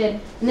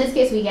detected. In this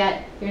case,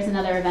 here's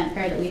another event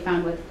pair that we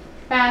found with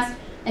FAST.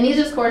 And these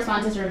just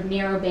correspond to sort of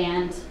narrow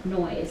band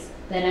noise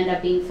that end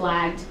up being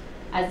flagged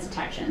as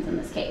detections in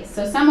this case.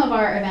 So some of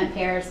our event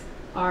pairs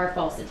are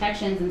false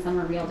detections and some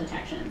are real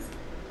detections.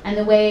 And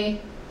the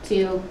way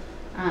to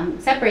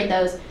separate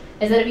those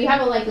is that if you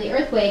have a likely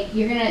earthquake,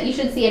 you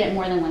should see it at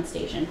more than one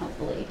station,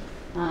 hopefully.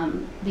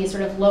 These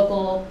sort of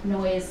local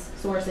noise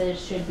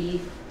sources should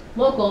be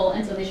local,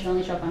 and so they should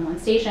only show up on one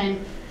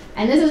station.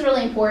 And this is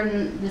really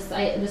important,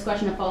 this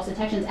question of false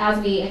detections,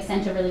 as we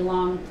extend to really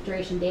long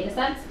duration data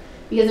sets.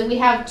 Because if we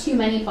have too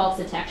many false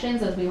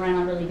detections as we run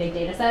on really big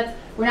data sets,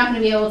 we're not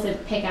going to be able to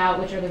pick out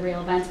which are the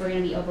real events.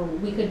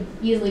 We could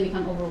easily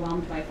become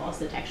overwhelmed by false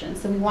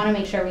detections. So we want to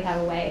make sure we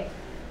have a way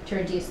to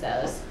reduce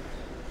those.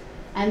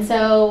 And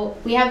so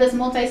we have this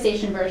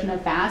multi-station version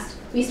of FAST.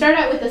 We start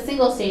out with a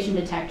single station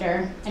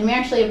detector, and we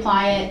actually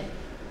apply it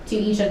to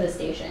each of the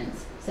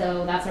stations.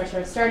 So that's our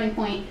sort of starting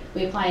point.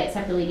 We apply it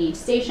separately to each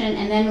station,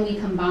 and then we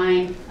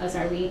combine,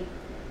 we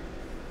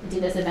do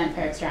this event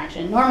pair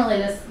extraction. Normally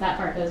that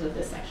part goes with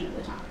this section at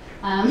the top.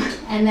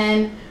 And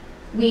then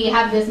we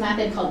have this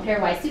method called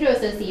pairwise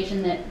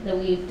pseudo-association that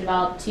we've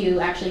developed to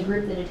actually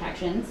group the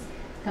detections,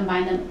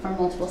 combine them from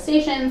multiple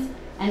stations,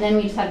 and then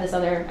we just have this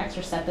other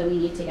extra step that we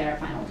need to get our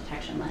final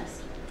detection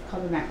list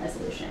called event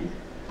resolution.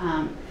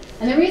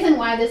 And the reason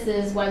why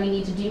we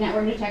need to do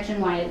network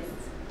detection, why it's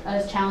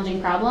a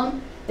challenging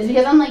problem, is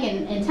because unlike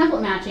in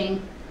template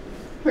matching,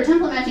 for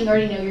template matching you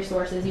already know your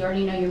sources, you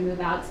already know your move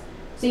outs,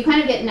 so you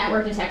kind of get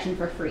network detection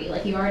for free.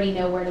 Like you already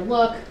know where to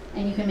look,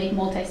 and you can make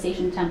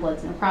multi-station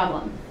templates, no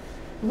problem.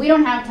 We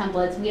don't have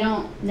templates, we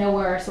don't know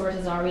where our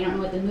sources are, we don't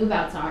know what the move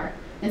outs are.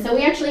 And so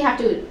we actually have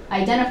to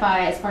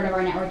identify as part of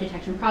our network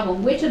detection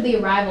problem which of the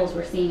arrivals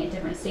we're seeing at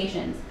different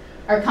stations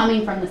are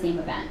coming from the same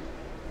event.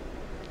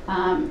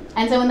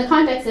 And so in the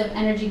context of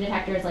energy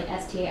detectors like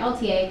STA,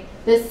 LTA,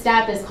 this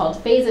step is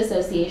called phase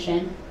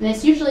association, and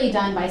it's usually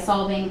done by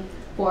solving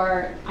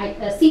for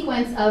a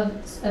sequence of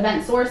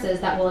event sources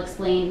that will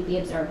explain the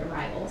observed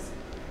arrivals.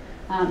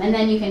 And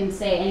then you can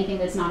say anything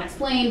that's not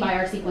explained by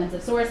our sequence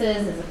of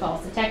sources is a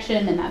false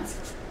detection, and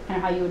that's kind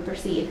of how you would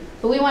proceed.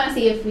 But we want to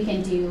see if we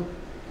can do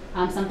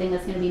something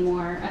that's going to be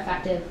more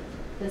effective,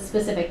 that's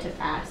specific to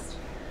FAST,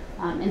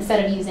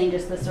 instead of using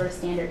just the sort of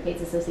standard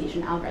phase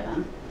association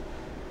algorithm.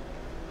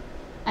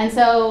 And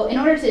so in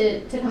order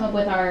to come up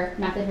with our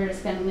method for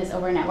extending this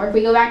over a network,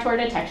 we go back to our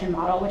detection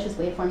model, which is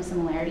waveform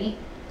similarity.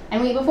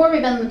 And before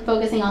we've been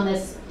focusing on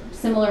this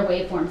similar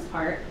waveforms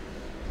part.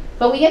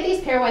 But we get these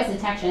pairwise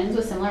detections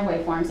with similar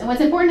waveforms. And what's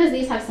important is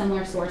these have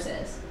similar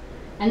sources.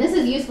 And this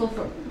is useful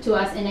to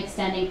us in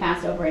extending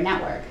fast over a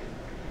network.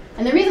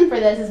 And the reason for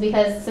this is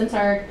because since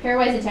our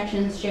pairwise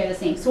detections share the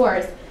same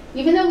source,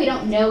 even though we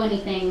don't know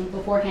anything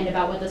beforehand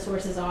about what the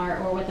sources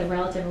are or what the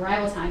relative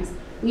arrival times,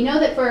 we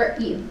know that for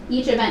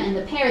each event in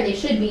the pair, they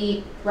should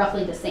be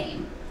roughly the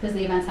same because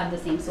the events have the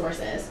same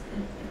sources.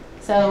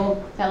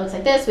 So that looks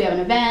like this. We have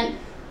an event.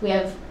 We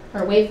have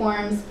our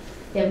waveforms.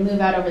 They have move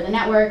out over the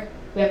network.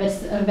 We have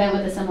an event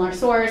with a similar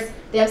source.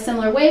 They have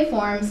similar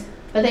waveforms,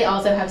 but they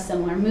also have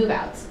similar move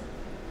outs.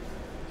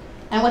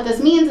 And what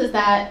this means is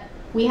that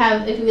we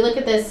have, if we look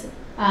at this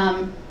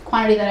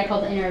quantity that I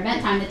call the inner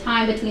event time, the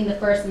time between the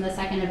first and the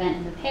second event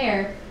in the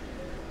pair,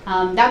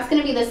 that's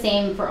going to be the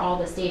same for all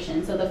the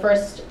stations. So the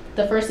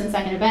first and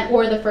second event,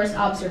 or the first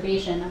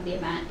observation of the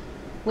event,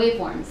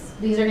 waveforms.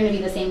 These are going to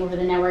be the same over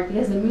the network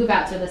because the move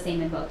outs are the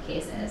same in both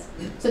cases.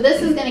 So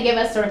this is going to give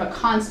us sort of a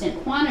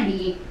constant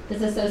quantity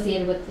that's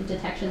associated with the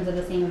detections of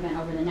the same event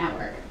over the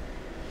network.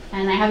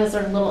 And I have this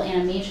sort of little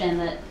animation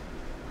that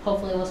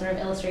hopefully will sort of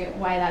illustrate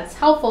why that's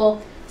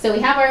helpful. So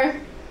we have our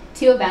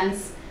two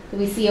events that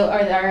we see, or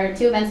our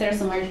two events that are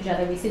similar to each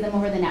other. We see them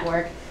over the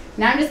network.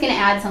 Now I'm just going to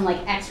add some like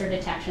extra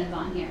detections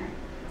on here.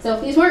 So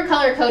if these weren't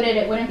color coded,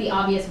 it wouldn't be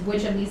obvious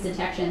which of these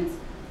detections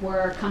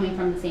were coming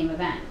from the same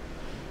event.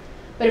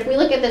 But if we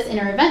look at this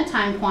inner event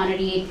time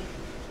quantity,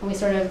 and we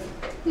sort of,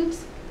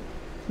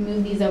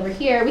 move these over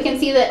here, we can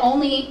see that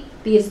only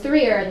these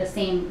three are the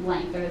same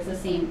length, or it's the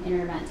same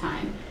inner event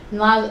time. And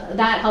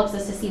that helps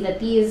us to see that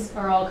these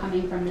are all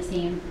coming from the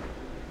same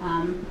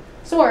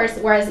source,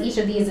 whereas each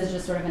of these is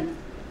just sort of a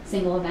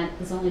single event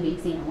that's only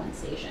being seen at one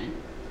station.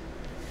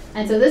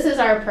 And so this is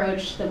our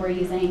approach that we're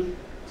using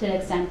to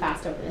extend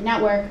fast over the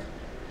network.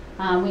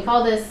 We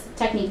call this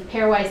technique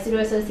pairwise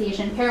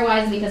pseudo-association.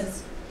 Pairwise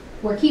because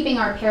we're keeping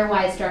our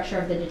pairwise structure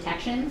of the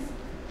detections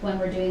when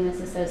we're doing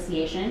this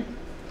association.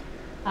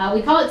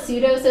 We call it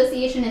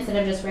pseudo-association instead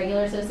of just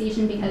regular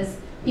association because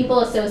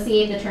people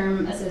associate the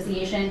term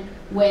association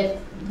with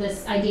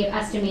this idea of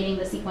estimating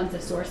the sequence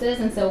of sources,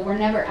 and so we're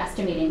never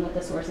estimating what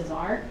the sources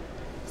are.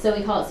 So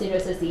we call it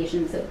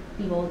pseudo-association so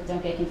people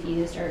don't get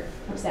confused or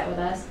upset with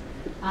us.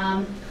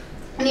 And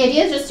the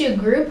idea is just to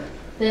group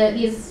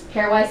these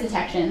pairwise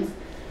detections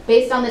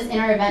based on this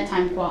inner event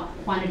time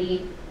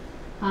quantity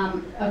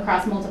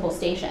across multiple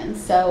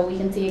stations. So we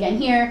can see again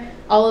here,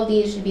 all of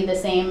these should be the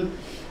same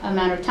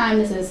amount of time.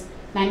 This is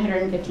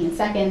 915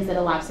 seconds that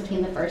elapsed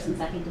between the first and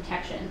second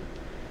detection.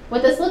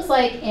 What this looks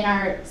like in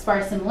our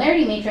sparse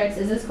similarity matrix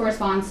is this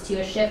corresponds to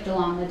a shift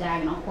along the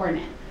diagonal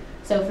coordinate.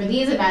 So for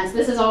these events,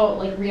 this is all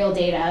like real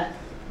data.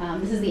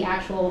 This is the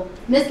actual,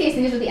 in this case,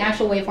 these are the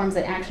actual waveforms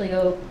that actually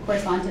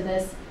correspond to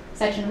this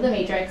section of the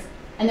matrix.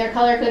 And they're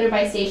color coded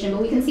by station,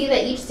 but we can see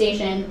that each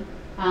station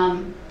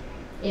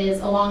is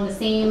along the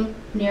same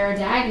narrow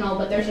diagonal,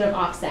 but they're sort of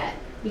offset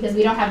because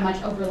we don't have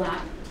much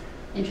overlap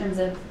in terms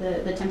of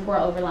the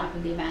temporal overlap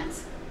of the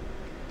events.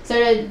 So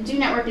to do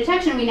network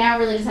detection, we now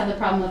really just have the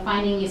problem of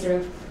finding these sort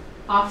of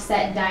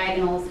offset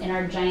diagonals in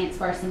our giant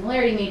sparse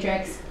similarity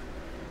matrix.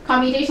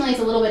 Computationally, it's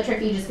a little bit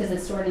tricky just because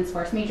it's stored in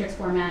sparse matrix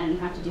format and you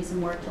have to do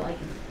some work to like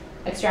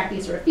extract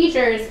these sort of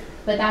features,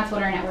 but that's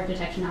what our network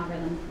detection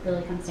algorithm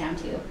really comes down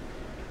to.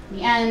 In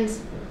the end,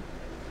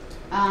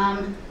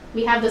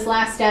 we have this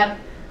last step.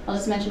 I'll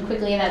just mention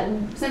quickly that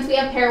since we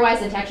have pairwise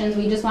detections,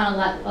 we just want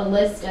a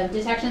list of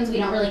detections. We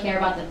don't really care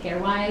about the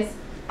pairwise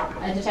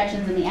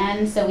detections in the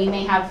end. So we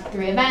may have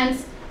 3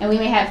 events, and we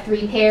may have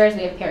 3 pairs.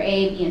 We have pair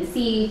A, B, and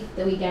C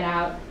that we get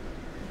out.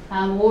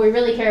 What we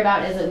really care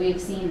about is that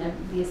we've seen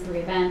these 3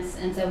 events,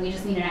 and so we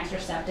just need an extra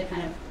step to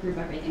kind of group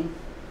everything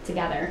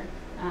together.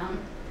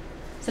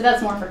 So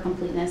that's more for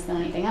completeness than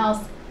anything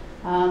else.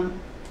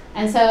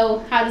 And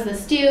so how does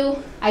this do?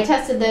 I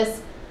tested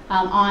this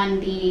on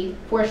the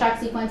foreshock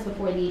sequence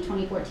before the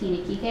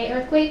 2014 Iquique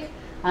earthquake.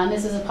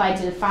 This is applied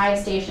to 5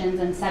 stations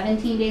and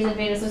 17 days of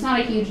data, so it's not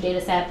a huge data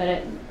set, but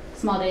a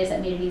small data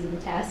set made it easy to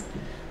test.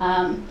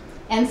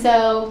 And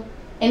so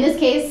in this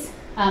case,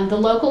 the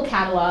local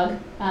catalog,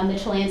 the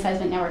Chilean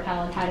Seismic Network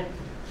catalog, had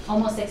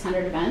almost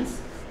 600 events.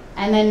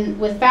 And then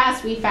with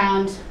FAST, we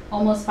found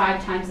almost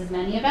 5 times as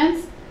many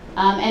events.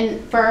 And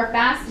for our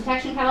FAST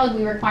detection catalog,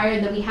 we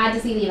required that we had to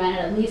see the event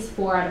at least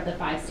 4 out of the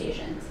 5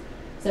 stations.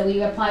 So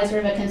we applied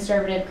sort of a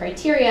conservative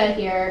criteria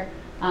here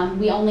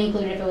We only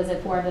included if it was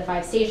at 4 of the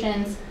 5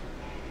 stations.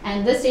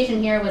 And this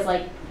station here was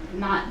like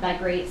not that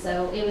great,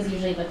 so it was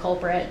usually the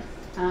culprit,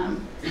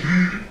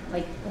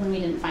 like when we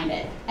didn't find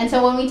it. And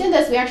so when we did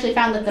this, we actually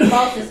found that the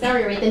false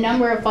discovery rate, the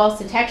number of false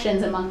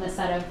detections among the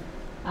set of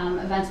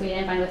events we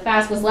didn't find with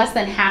FAST was less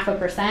than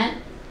 0.5%.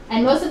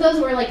 And most of those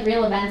were like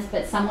real events,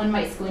 but someone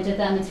might squint at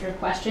them and sort of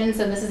question.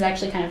 So this is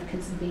actually kind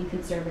of being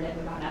conservative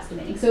about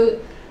estimating. So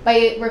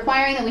by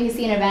requiring that we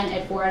see an event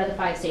at 4 out of the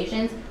 5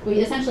 stations, we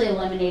essentially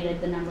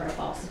eliminated the number of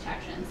false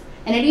detections.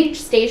 And at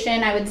each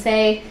station, I would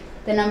say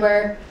the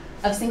number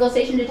of single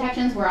station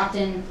detections were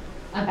often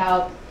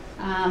about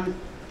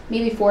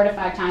maybe 4 to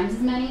 5 times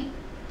as many.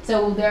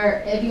 So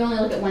there, if you only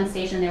look at one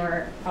station, there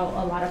were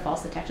a lot of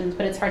false detections,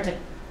 but it's hard to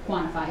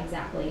quantify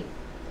exactly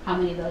how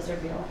many of those are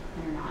real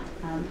and are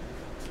not.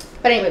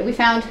 But anyway, we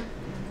found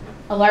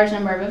a large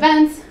number of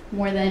events,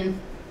 more than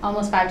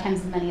almost 5 times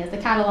as many as the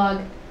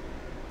catalog.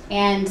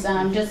 And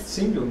just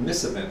seem to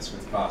miss events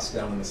with FAST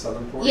down in the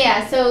southern portion.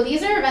 Yeah, so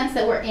these are events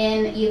that were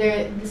in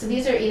either, so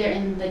these are either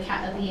in the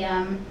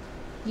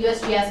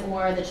USGS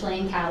or the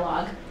Chilean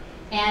catalog.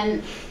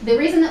 And the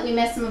reason that we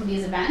miss some of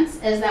these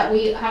events is that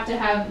we have to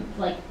have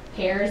like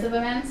pairs of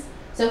events.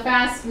 So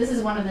FAST, this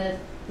is one of the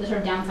sort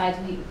of downsides.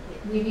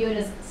 We view it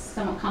as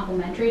somewhat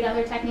complementary to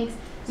other techniques.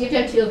 So you have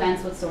to have 2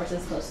 events with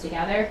sources close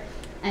together.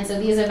 And so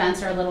these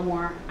events are a little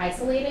more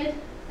isolated.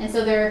 And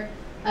so they're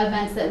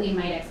events that we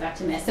might expect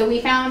to miss. So we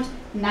found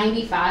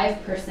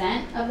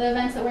 95% of the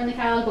events that were in the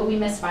catalog, but we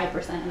missed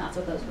 5%, and that's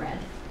what those red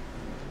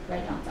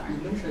dots are. You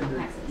mentioned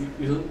that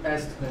you don't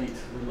estimate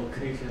the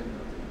location of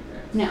the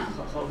event. No.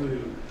 How do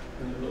you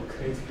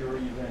locate your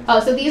event? Oh,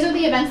 so these are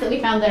the events that we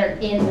found that are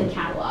in the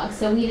catalog.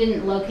 So we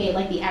didn't locate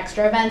like the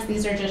extra events.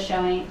 These are just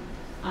showing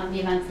the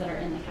events that are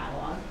in the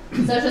catalog.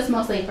 So it's just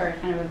mostly for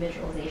kind of a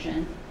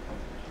visualization.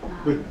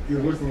 But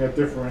you're looking at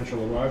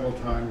differential arrival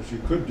times. You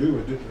could do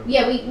it.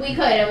 Yeah, we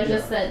could. It was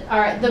just that. All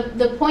right.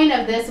 The point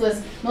of this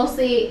was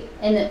mostly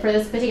for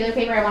this particular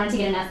paper, I wanted to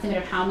get an estimate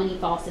of how many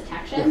false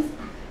detections,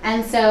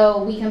 and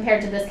so we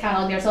compared to this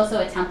catalog. There's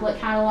also a template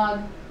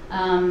catalog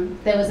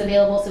that was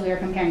available, so we were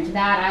comparing to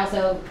that. I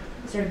also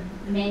sort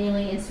of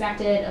manually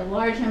inspected a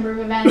large number of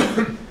events.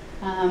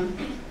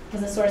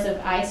 Was a source of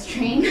eye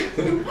strain,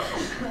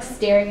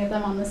 staring at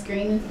them on the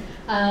screen.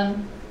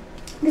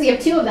 Because you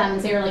have 2 of them,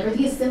 and so you're like, are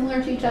these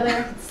similar to each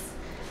other?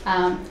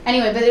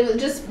 Anyway, but it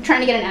was just trying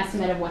to get an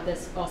estimate of what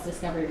this false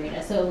discovery rate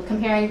is. So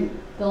comparing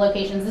the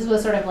locations, this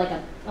was sort of like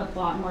a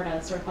plot more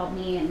to sort of help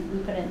me, and we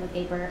put it in the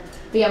paper.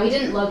 But yeah, we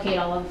didn't locate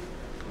all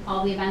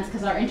the events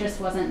because our interest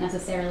wasn't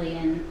necessarily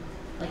in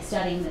like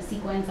studying the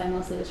sequence. I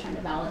mostly was trying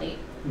to validate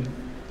the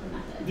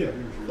method. Yeah,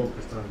 you're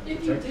focused on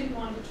If you did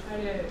want to try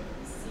to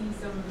see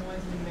some of the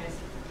ones you missed,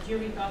 do you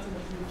have any thoughts on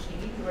what you would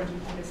change, or do you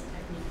think this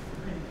technique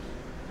couldn't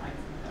find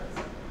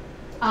some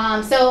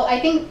of those? So I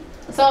think,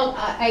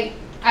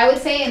 I would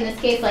say in this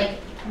case, like,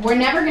 we're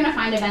never going to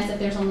find events if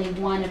there's only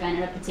one event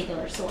at a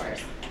particular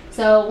source.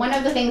 So one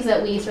of the things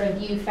that we sort of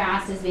view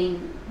FAST as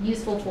being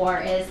useful for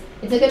is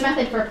it's a good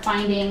method for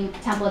finding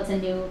templates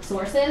and new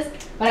sources,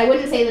 but I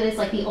wouldn't say that it's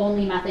like the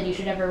only method you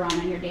should ever run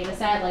on your data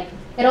set. Like,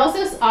 it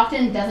also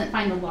often doesn't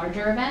find the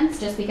larger events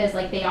just because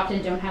like they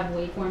often don't have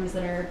waveforms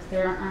there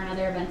aren't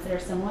other events that are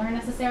similar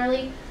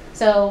necessarily.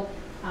 So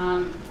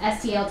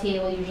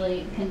STLTA will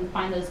usually can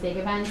find those big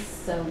events,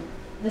 so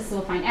this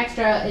will find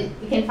extra. It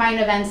can find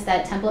events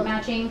that template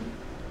matching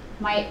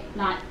might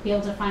not be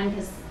able to find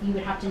because you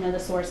would have to know the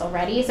source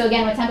already. So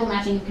again, with template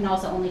matching, you can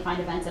also only find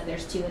events if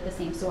there's 2 at the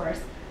same source.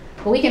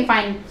 But we can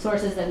find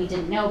sources that we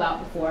didn't know about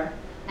before.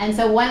 And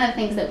so one of the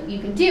things that you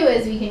can do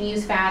is we can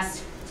use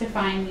FAST to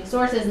find new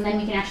sources, and then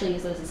we can actually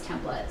use those as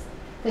templates.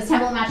 Because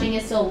template matching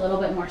is still a little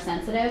bit more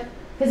sensitive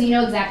because you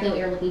know exactly what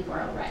you're looking for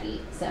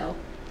already. So,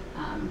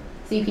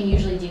 so you can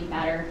usually do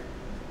better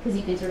because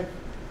you can sort of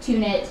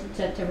tune it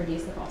to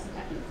reduce the false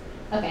detections.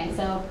 Okay,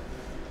 so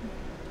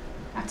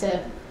I have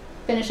to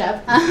finish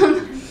up.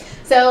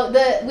 So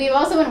we've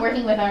also been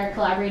working with our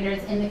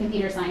collaborators in the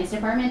computer science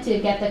department to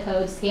get the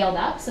code scaled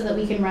up so that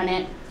we can run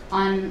it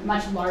on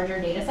much larger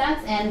data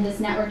sets. And this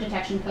network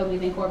detection code,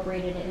 we've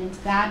incorporated it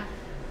into that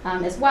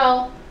as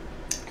well.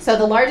 So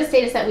the largest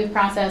data set we've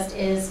processed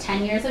is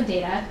 10 years of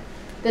data.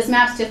 This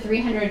maps to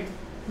 300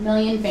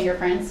 million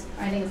fingerprints.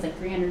 I think it's like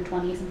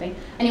 320 something.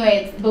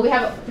 Anyway, but we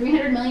have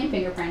 300 million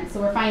fingerprints. So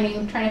we're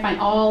trying to find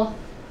all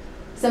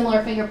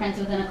similar fingerprints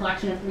within a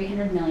collection of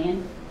 300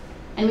 million.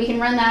 And we can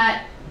run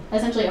that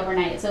essentially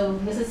overnight. So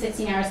this is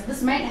 16 hours.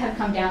 This might have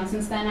come down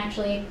since then,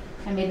 actually.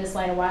 I made this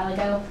slide a while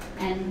ago,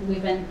 and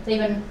they've been,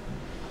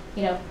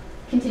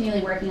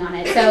 continually working on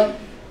it. So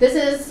this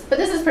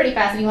is pretty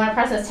fast. If you want to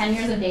process 10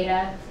 years of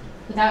data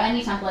without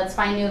any templates,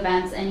 find new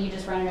events, and you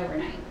just run it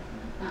overnight.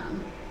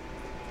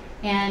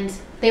 And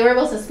they were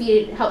able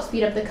to help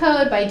speed up the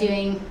code by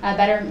doing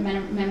better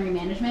memory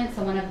management.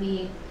 So one of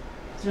the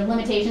sort of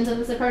limitations of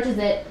this approach is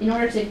that in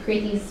order to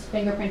create these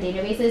fingerprint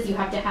databases, you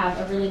have to have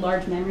a really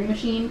large memory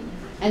machine.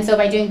 And so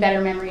by doing better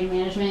memory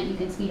management, you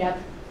can speed up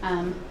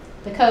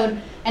the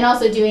code, and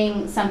also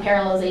doing some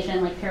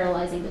parallelization, like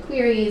parallelizing the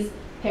queries,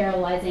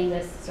 parallelizing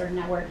this sort of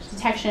network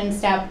detection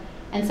step.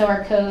 And so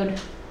our code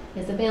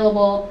is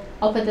available.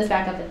 I'll put this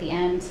back up at the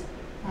end.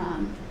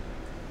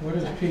 What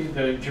is P,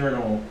 the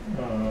journal,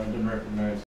 didn't recognize?